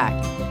right back.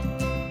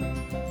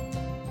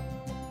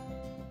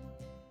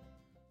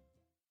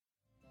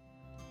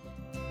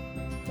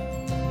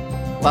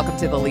 Welcome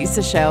to The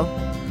Lisa Show.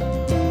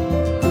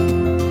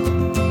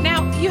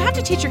 You have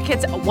to teach your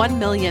kids 1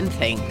 million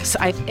things.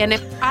 And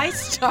if I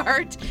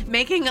start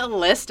making a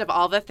list of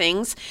all the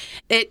things,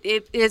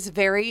 it is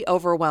very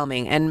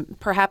overwhelming. And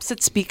perhaps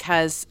it's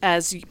because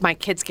as my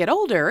kids get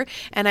older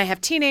and I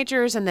have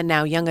teenagers and then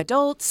now young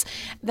adults,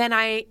 then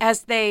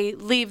as they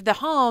leave the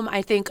home,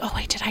 I think, oh,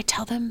 wait, did I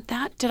tell them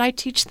that? Did I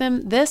teach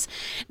them this?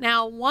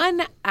 Now,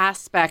 one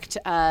aspect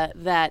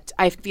that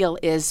I feel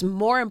is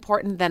more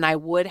important than I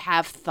would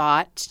have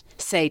thought,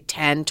 say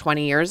 10,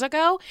 20 years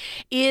ago,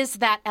 is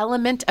that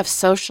element of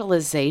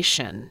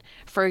socialization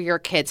for your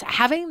kids.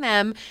 Having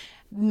them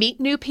meet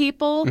new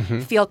people,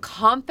 feel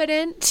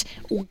confident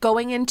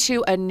going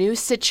into a new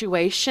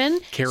situation.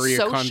 Carry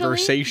socially. a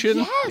conversation.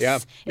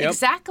 Yes, Yep.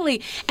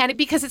 exactly. And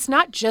because it's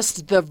not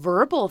just the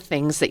verbal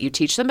things that you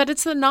teach them, but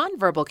it's the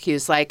nonverbal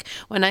cues. Like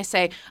when I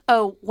say,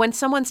 oh, when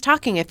someone's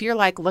talking, if you're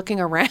like looking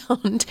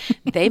around,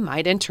 they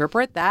might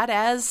interpret that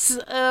as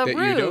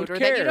rude or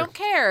that you don't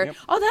care. Yep.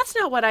 Oh, that's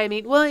not what I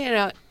mean.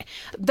 Well,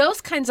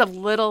 those kinds of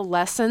little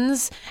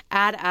lessons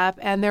add up,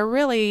 and they're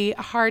really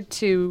hard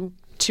to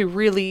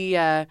really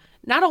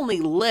not only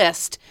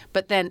list,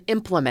 but then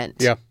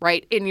implement,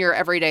 right, in your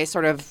everyday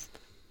sort of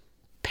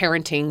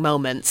parenting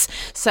moments.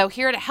 So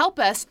here to help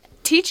us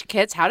teach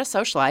kids how to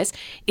socialize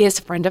is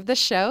friend of the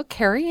show,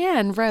 Carrie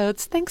Ann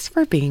Rhodes. Thanks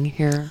for being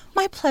here.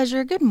 My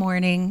pleasure. Good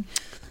morning.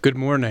 Good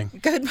morning.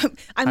 Good.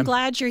 I'm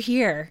glad you're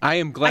here. I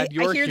am glad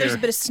you're I hear here. there's a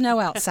bit of snow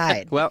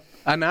outside. Well,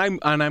 and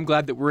I'm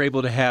glad that we're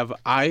able to have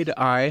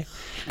eye-to-eye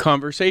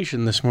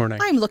conversation this morning.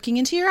 I'm looking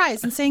into your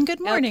eyes and saying good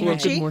morning, well,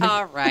 Richie. good morning.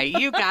 All right,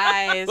 you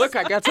guys. Look,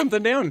 I got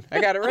something down.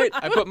 I got it right.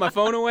 I put my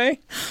phone away,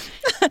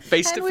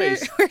 face to And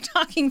face. we're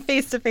talking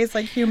face to face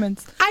like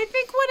humans. I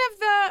think one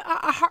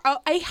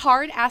of a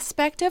hard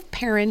aspect of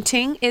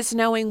parenting is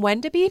knowing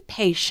when to be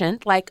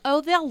patient, like,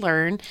 oh, they'll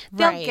learn,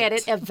 they'll get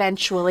it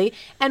eventually,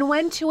 and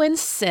when to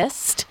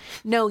insist,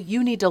 no,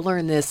 you need to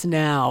learn this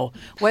now,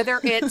 whether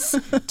it's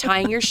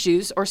tying your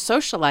shoes or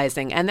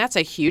socializing, and that's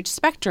a huge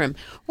spectrum.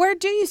 Where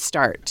do you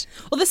start?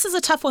 Well, this is a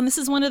tough one. This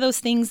is one of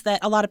those things that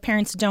a lot of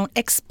parents don't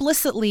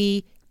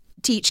explicitly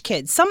teach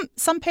kids.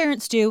 Some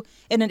parents do,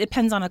 and it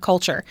depends on a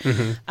culture.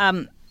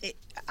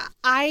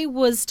 I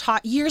was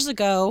taught years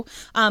ago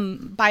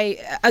by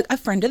a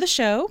friend of the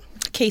show,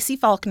 Casey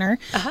Faulkner,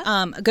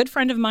 a good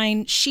friend of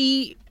mine.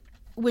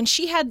 When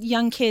she had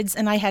young kids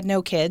and I had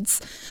no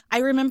kids, I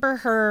remember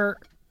her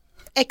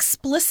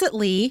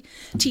explicitly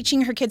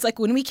teaching her kids, like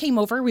when we came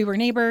over, we were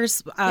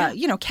neighbors,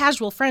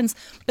 casual friends,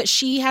 but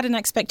she had an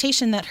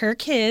expectation that her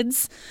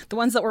kids, the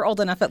ones that were old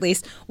enough at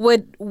least,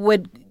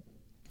 would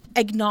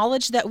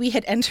acknowledge that we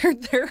had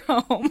entered their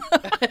home.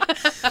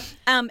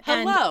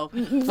 Hello.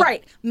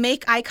 Right.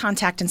 Make eye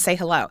contact and say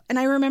hello. And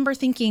I remember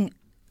thinking,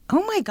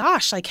 oh my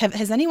gosh, like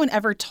has anyone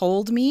ever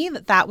told me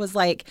that was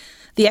like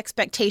the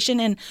expectation?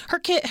 And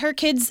her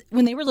kids,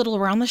 when they were little,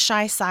 were on the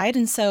shy side.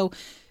 And so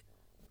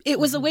it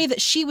was a way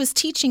that she was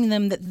teaching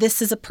them that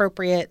this is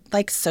appropriate,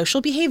 like social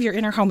behavior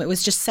in her home. It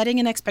was just setting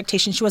an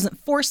expectation. She wasn't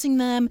forcing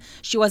them.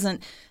 She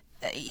wasn't,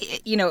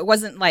 it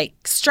wasn't like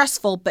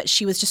stressful, but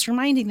she was just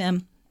reminding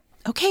them,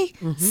 okay,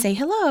 say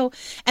hello.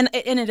 And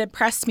it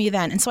impressed me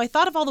then. And so I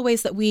thought of all the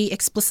ways that we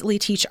explicitly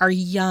teach our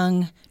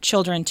young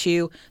children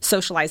to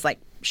socialize, like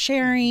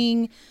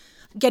sharing,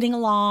 getting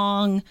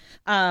along,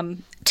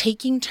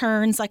 taking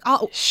turns, like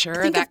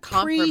think that of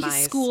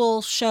compromise.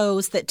 preschool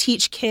shows that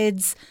teach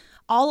kids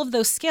all of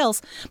those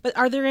skills. But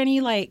are there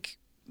any like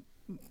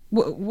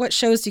what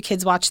shows do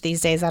kids watch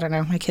these days? I don't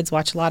know. My kids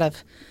watch a lot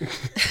of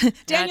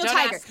Daniel don't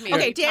Tiger. ask me.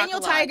 Okay, We Daniel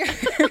talk a lot.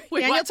 Tiger.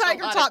 We Daniel watch a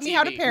Tiger lot taught of me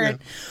how to TV.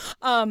 parent,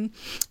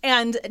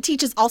 and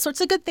teaches all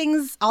sorts of good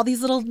things, all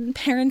these little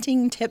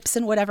parenting tips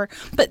and whatever.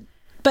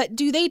 But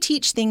do they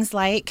teach things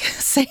like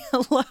say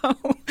hello,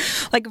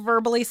 like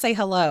verbally say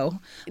hello?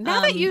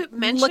 Now that you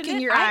mention look in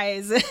it, your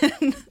eyes.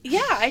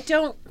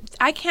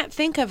 I can't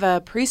think of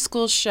a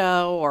preschool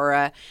show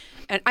or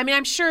and I mean,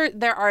 I'm sure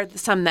there are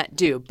some that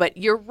do, but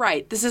you're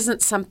right. This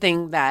isn't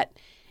something that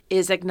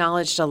is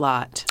acknowledged a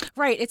lot.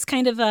 Right. It's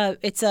kind of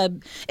it's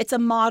a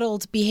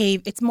modeled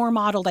behavior. It's more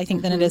modeled, I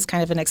think, than it is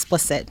kind of an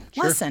explicit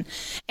lesson.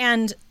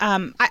 And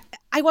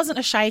I wasn't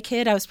a shy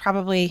kid. I was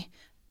probably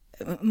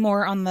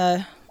more on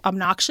the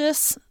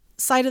obnoxious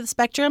side of the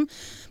spectrum.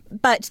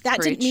 But that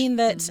didn't mean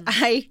that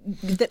I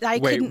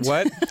Wait, couldn't.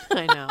 what?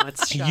 I know,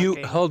 it's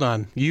shocking. Hold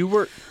on. You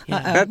were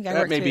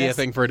that may be a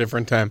thing for a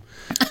different time.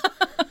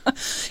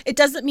 It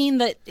doesn't mean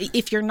that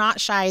if you're not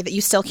shy that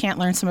you still can't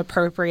learn some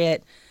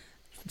appropriate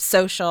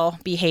social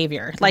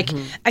behavior. Like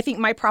I think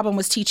my problem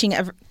was treating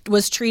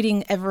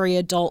every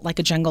adult like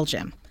a jungle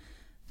gym.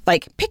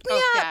 Like pick me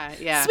up,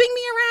 swing me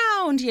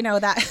around,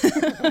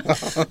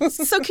 that.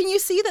 So can you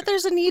see that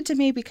there's a need to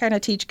maybe kind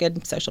of teach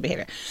good social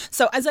behavior?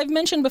 So as I've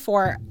mentioned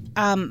before,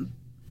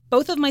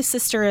 both of my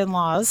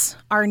sister-in-laws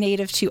are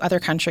native to other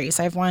countries.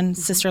 I have one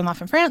sister-in-law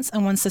from France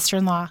and one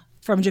sister-in-law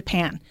from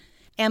Japan.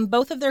 And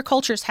both of their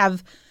cultures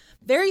have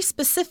very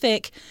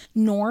specific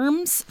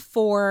norms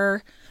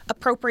for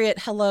appropriate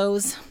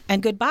hellos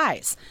and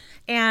goodbyes.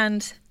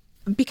 And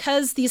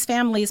because these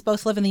families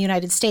both live in the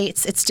United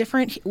States, it's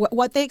different.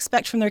 What they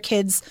expect from their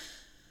kids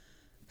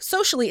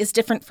socially is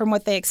different from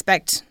what they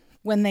expect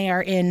when they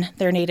are in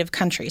their native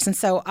countries. And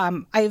so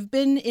I've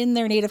been in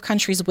their native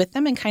countries with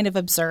them and kind of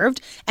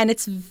observed, and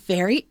it's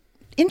very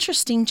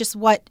interesting just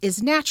what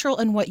is natural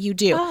and what you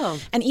do. Oh.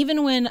 And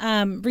even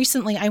when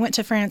recently I went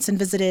to France and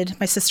visited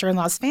my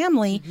sister-in-law's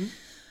family,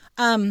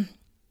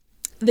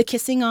 the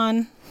kissing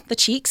on the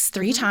cheeks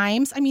 3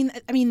 times. I mean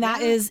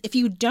that is, if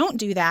you don't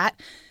do that,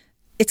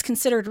 it's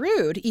considered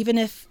rude, even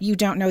if you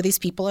don't know these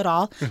people at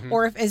all.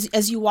 Or if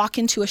as you walk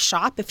into a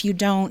shop, if you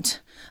don't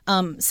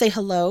say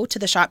hello to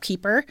the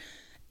shopkeeper,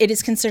 it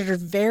is considered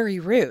very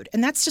rude.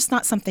 And that's just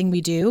not something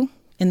we do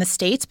in the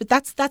States, but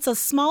that's a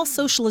small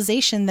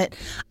socialization that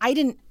I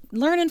didn't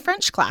learn in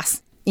French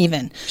class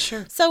even.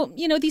 Sure. So,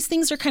 these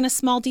things are kind of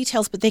small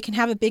details, but they can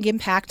have a big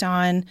impact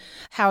on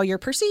how you're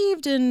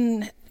perceived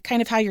and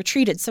kind of how you're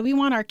treated. So we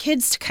want our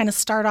kids to kind of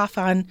start off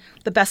on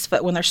the best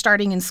foot when they're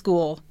starting in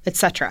school,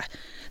 etc.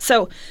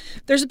 So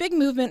there's a big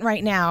movement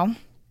right now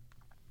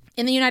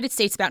in the United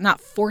States about not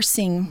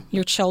forcing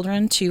your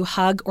children to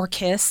hug or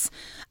kiss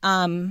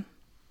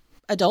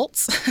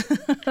adults.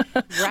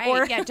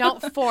 Right.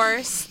 Don't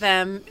force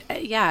them,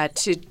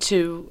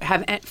 to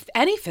have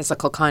any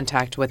physical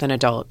contact with an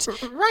adult.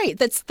 Right.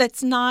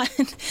 That's not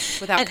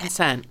without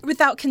consent.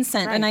 Without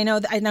consent. Right. And I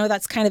know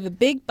that's kind of a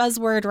big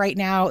buzzword right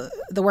now,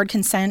 the word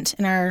consent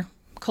in our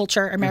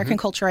culture, American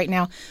culture right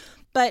now.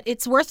 But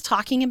it's worth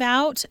talking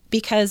about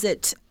because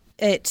this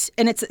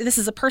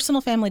is a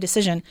personal family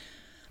decision.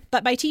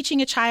 But by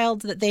teaching a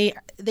child that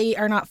they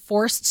are not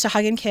forced to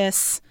hug and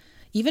kiss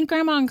even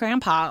grandma and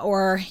grandpa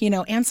or,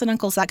 aunts and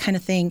uncles, that kind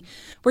of thing,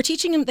 we're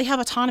teaching them they have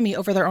autonomy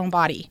over their own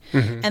body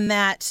and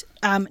that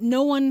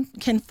no one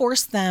can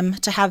force them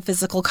to have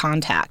physical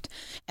contact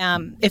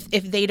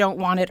if they don't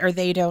want it or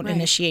they don't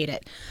initiate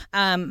it.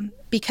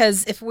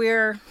 Because if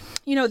we're,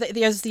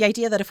 there's the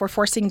idea that if we're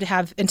forcing to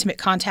have intimate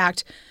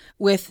contact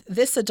with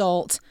this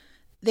adult,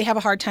 they have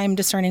a hard time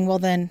discerning, well,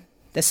 then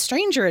the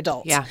stranger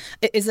adult. Yeah.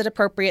 Is it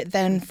appropriate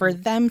then for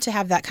them to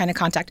have that kind of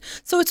contact?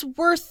 So it's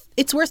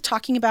worth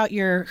talking about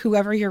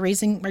whoever you're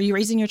raising. Are you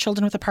raising your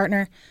children with a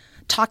partner?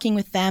 Talking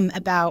with them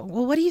about,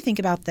 well, what do you think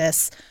about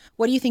this?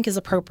 What do you think is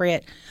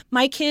appropriate?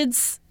 My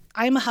kids,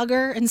 I'm a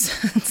hugger, and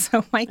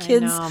so my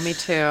kids me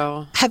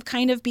too. Have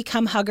kind of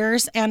become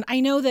huggers. And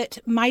I know that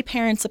my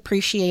parents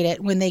appreciate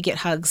it when they get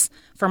hugs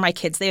for my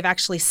kids. They've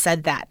actually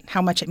said that,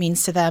 how much it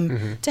means to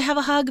them to have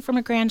a hug from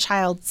a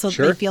grandchild so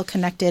that they feel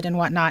connected and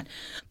whatnot.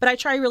 But I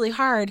try really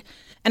hard,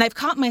 and I've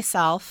caught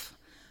myself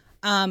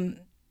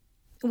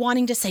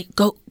wanting to say,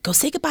 go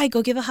say goodbye,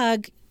 go give a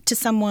hug to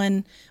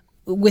someone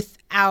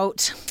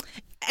without...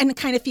 And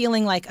kind of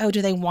feeling like, oh,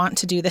 do they want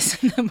to do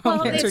this in the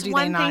moment or do they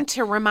not? It's one thing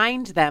to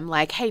remind them,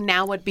 like, hey,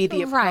 now would be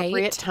the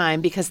appropriate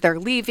time because they're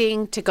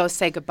leaving to go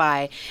say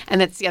goodbye.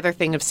 And it's the other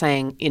thing of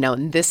saying,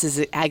 this is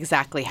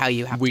exactly how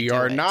you have to do it. We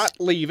are not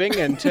leaving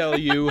until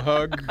you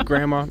hug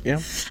Grandma. Yeah.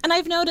 And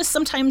I've noticed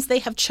sometimes they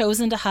have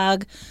chosen to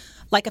hug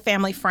like a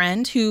family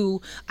friend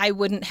who I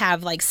wouldn't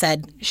have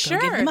said, go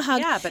give them a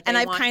hug. Yeah, but and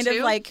I've kind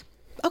of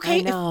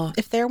okay,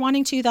 if they're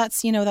wanting to,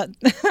 that's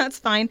that's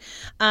fine.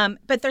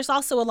 But there's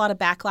also a lot of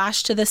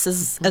backlash to this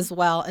as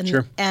well,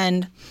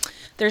 and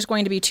there's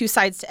going to be two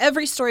sides to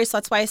every story. So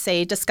that's why I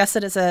say discuss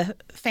it as a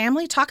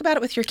family. Talk about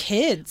it with your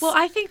kids. Well,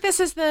 I think this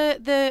is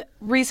the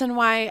reason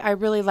why I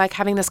really like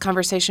having this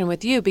conversation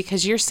with you,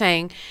 because you're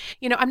saying,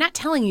 I'm not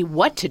telling you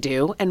what to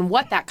do and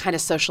what that kind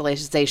of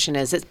socialization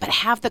is, but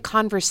have the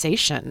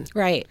conversation.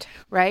 Right.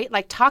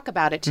 Like talk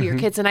about it to your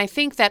kids. And I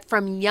think that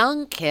from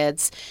young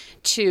kids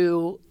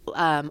to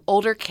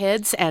older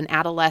kids and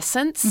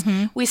adolescents,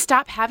 we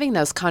stop having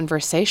those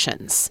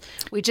conversations.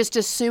 We just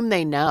assume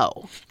they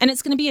know. And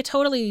it's going to be a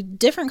totally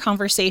different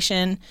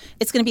conversation.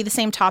 It's going to be the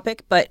same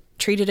topic, but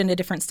treated in a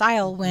different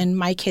style when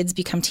my kids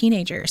become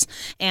teenagers.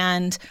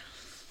 And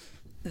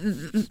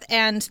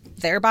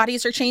their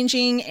bodies are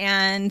changing,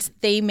 and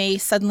they may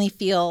suddenly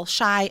feel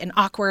shy and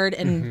awkward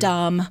and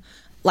dumb,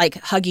 like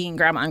hugging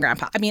grandma and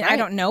grandpa. I mean, I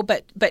don't know,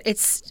 but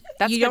that's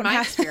been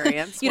my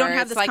experience. You don't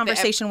have this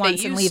conversation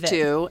once and leave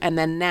it. And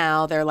then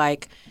now they're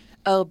like,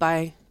 oh,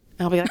 bye.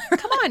 I'll be like,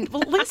 come on,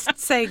 well, at least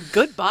say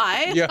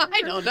goodbye. Yeah.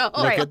 I don't know.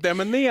 Look at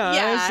them in the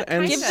eyes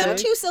and give them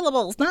 2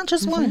 syllables, not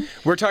just one.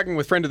 We're talking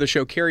with friend of the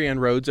show, Carrie Ann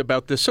Rhodes,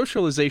 about the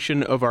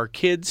socialization of our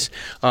kids.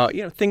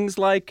 Things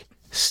like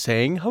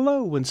saying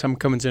hello when someone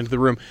comes into the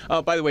room.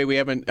 By the way, we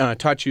haven't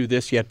taught you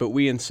this yet, but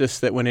we insist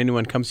that when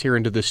anyone comes here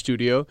into the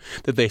studio,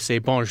 that they say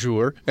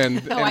bonjour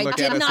and look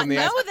at us in the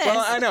eyes. This.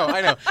 Well,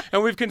 I know.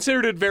 And we've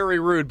considered it very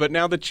rude, but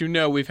now that you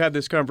know, we've had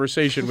this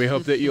conversation, we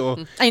hope that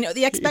you'll... I know.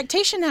 The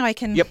expectation now I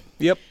can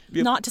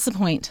not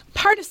disappoint.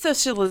 Part of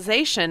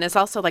socialization is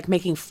also like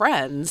making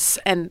friends,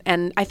 and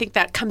I think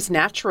that comes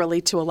naturally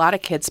to a lot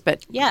of kids,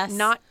 but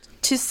not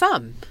to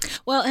some.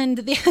 Well,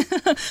 and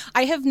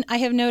I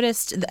have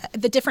noticed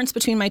the difference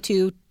between my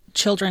 2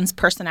 children's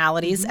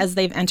personalities as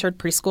they've entered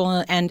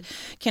preschool and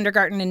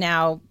kindergarten, and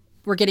now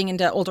we're getting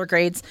into older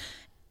grades,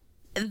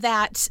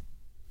 that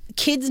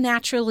kids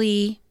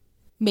naturally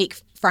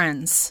make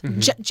friends.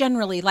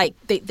 Generally, like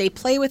they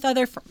play with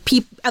other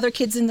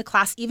kids in the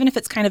class, even if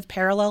it's kind of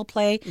parallel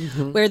play,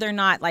 where they're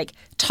not like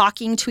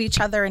talking to each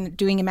other and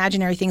doing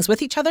imaginary things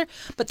with each other,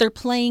 but they're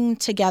playing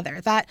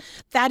together.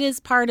 That is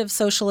part of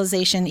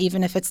socialization,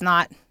 even if it's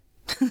not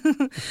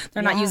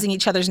they're not using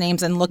each other's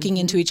names and looking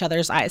into each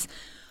other's eyes.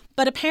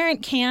 But a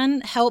parent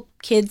can help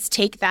kids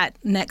take that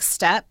next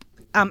step.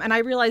 And I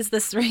realized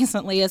this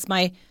recently as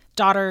my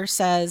daughter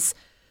says,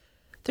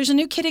 there was a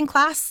new kid in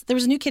class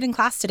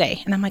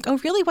today. And I'm like, oh,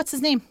 really? What's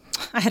his name?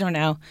 I don't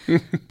know.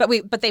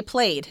 But they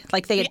played.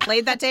 Like they had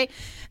played that day.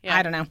 Yeah.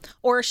 I don't know.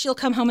 Or she'll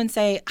come home and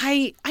say,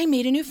 I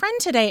made a new friend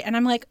today. And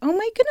I'm like, oh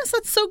my goodness,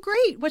 that's so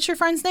great. What's your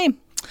friend's name?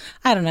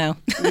 I don't know.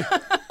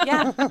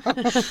 Yeah.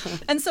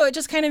 And so it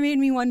just kind of made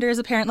me wonder as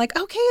a parent, like,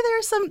 okay,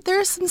 there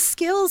are some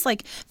skills,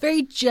 like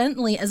very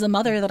gently as a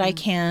mother that I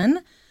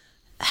can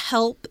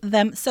help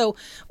them. So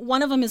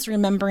one of them is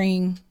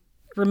remembering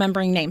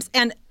names.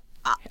 And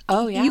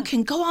you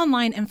can go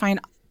online and find,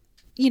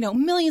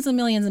 millions and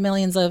millions and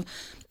millions of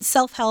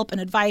self-help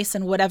and advice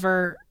and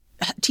whatever,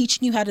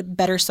 teaching you how to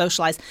better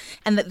socialize.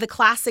 And the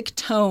classic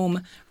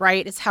tome,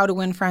 right, is How to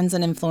Win Friends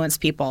and Influence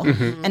People.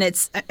 Mm-hmm. And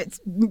it's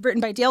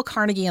written by Dale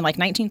Carnegie in like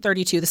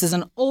 1932. This is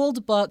an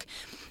old book.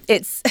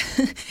 It's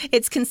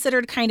it's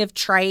considered kind of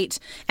trite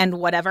and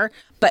whatever,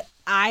 but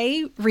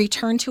I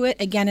return to it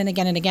again and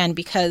again and again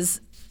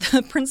because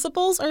the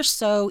principles are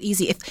so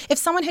easy. If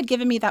someone had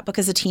given me that book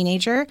as a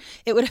teenager,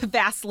 it would have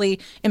vastly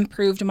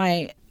improved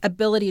my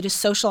ability to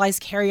socialize,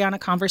 carry on a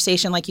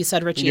conversation, like you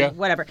said, Richie,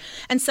 whatever.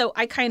 And so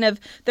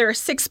there are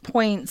 6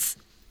 points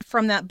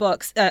from that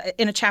book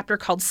in a chapter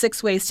called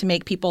 6 Ways to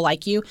Make People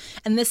Like You.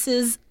 And this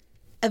is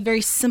a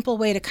very simple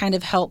way to kind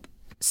of help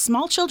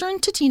small children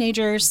to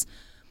teenagers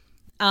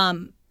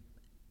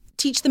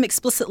teach them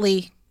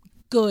explicitly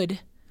good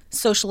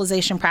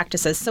socialization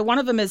practices. So one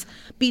of them is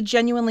be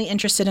genuinely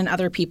interested in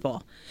other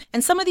people.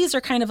 And some of these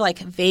are kind of like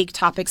vague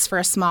topics for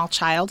a small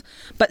child,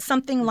 but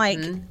something like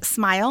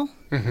smile,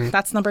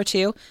 that's number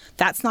 2.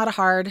 That's not a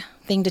hard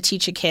thing to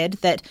teach a kid,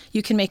 that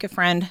you can make a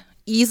friend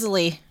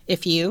easily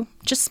if you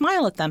just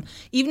smile at them.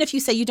 Even if you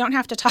say you don't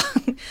have to talk,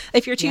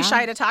 if you're too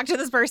shy to talk to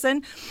this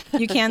person,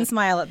 you can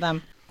smile at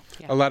them.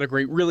 A lot of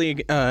great, really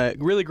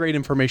great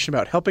information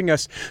about helping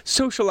us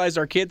socialize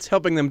our kids,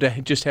 helping them to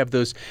just have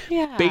those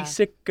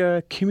basic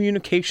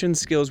communication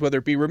skills, whether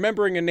it be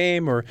remembering a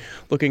name or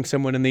looking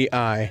someone in the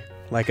eye,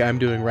 like I'm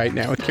doing right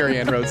now with Carrie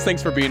Ann Rhodes.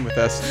 Thanks for being with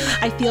us.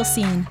 I feel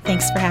seen.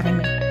 Thanks for having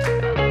me.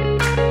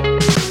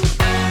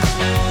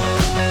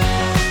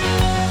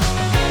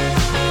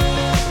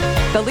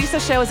 The Lisa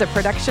Show is a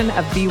production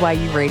of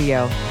BYU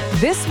Radio.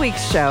 This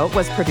week's show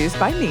was produced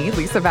by me,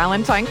 Lisa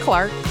Valentine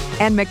Clark,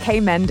 and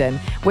McKay Menden,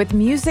 with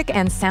music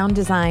and sound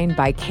design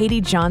by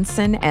Katie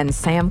Johnson and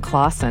Sam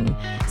Clausen.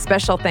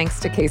 Special thanks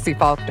to Casey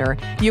Faulkner.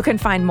 You can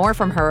find more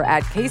from her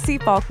at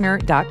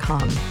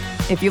caseyfaulkner.com.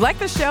 If you like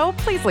the show,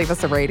 please leave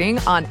us a rating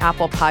on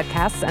Apple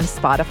Podcasts and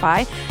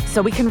Spotify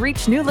so we can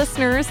reach new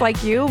listeners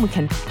like you and we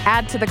can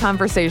add to the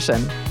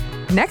conversation.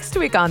 Next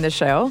week on the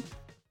show,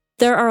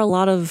 there are a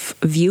lot of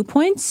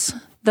viewpoints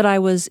that I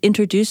was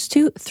introduced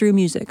to through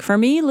music. For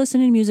me,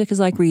 listening to music is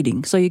like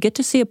reading. So you get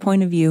to see a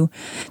point of view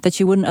that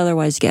you wouldn't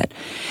otherwise get.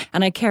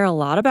 And I care a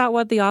lot about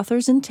what the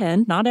authors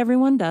intend. Not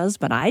everyone does,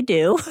 but I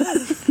do.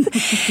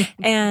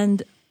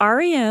 And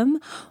REM,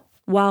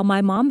 while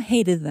my mom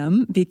hated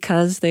them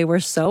because they were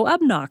so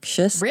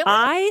obnoxious, really?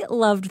 I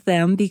loved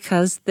them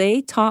because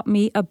they taught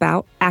me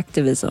about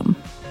activism.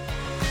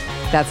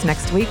 That's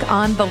next week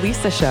on The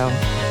Lisa Show.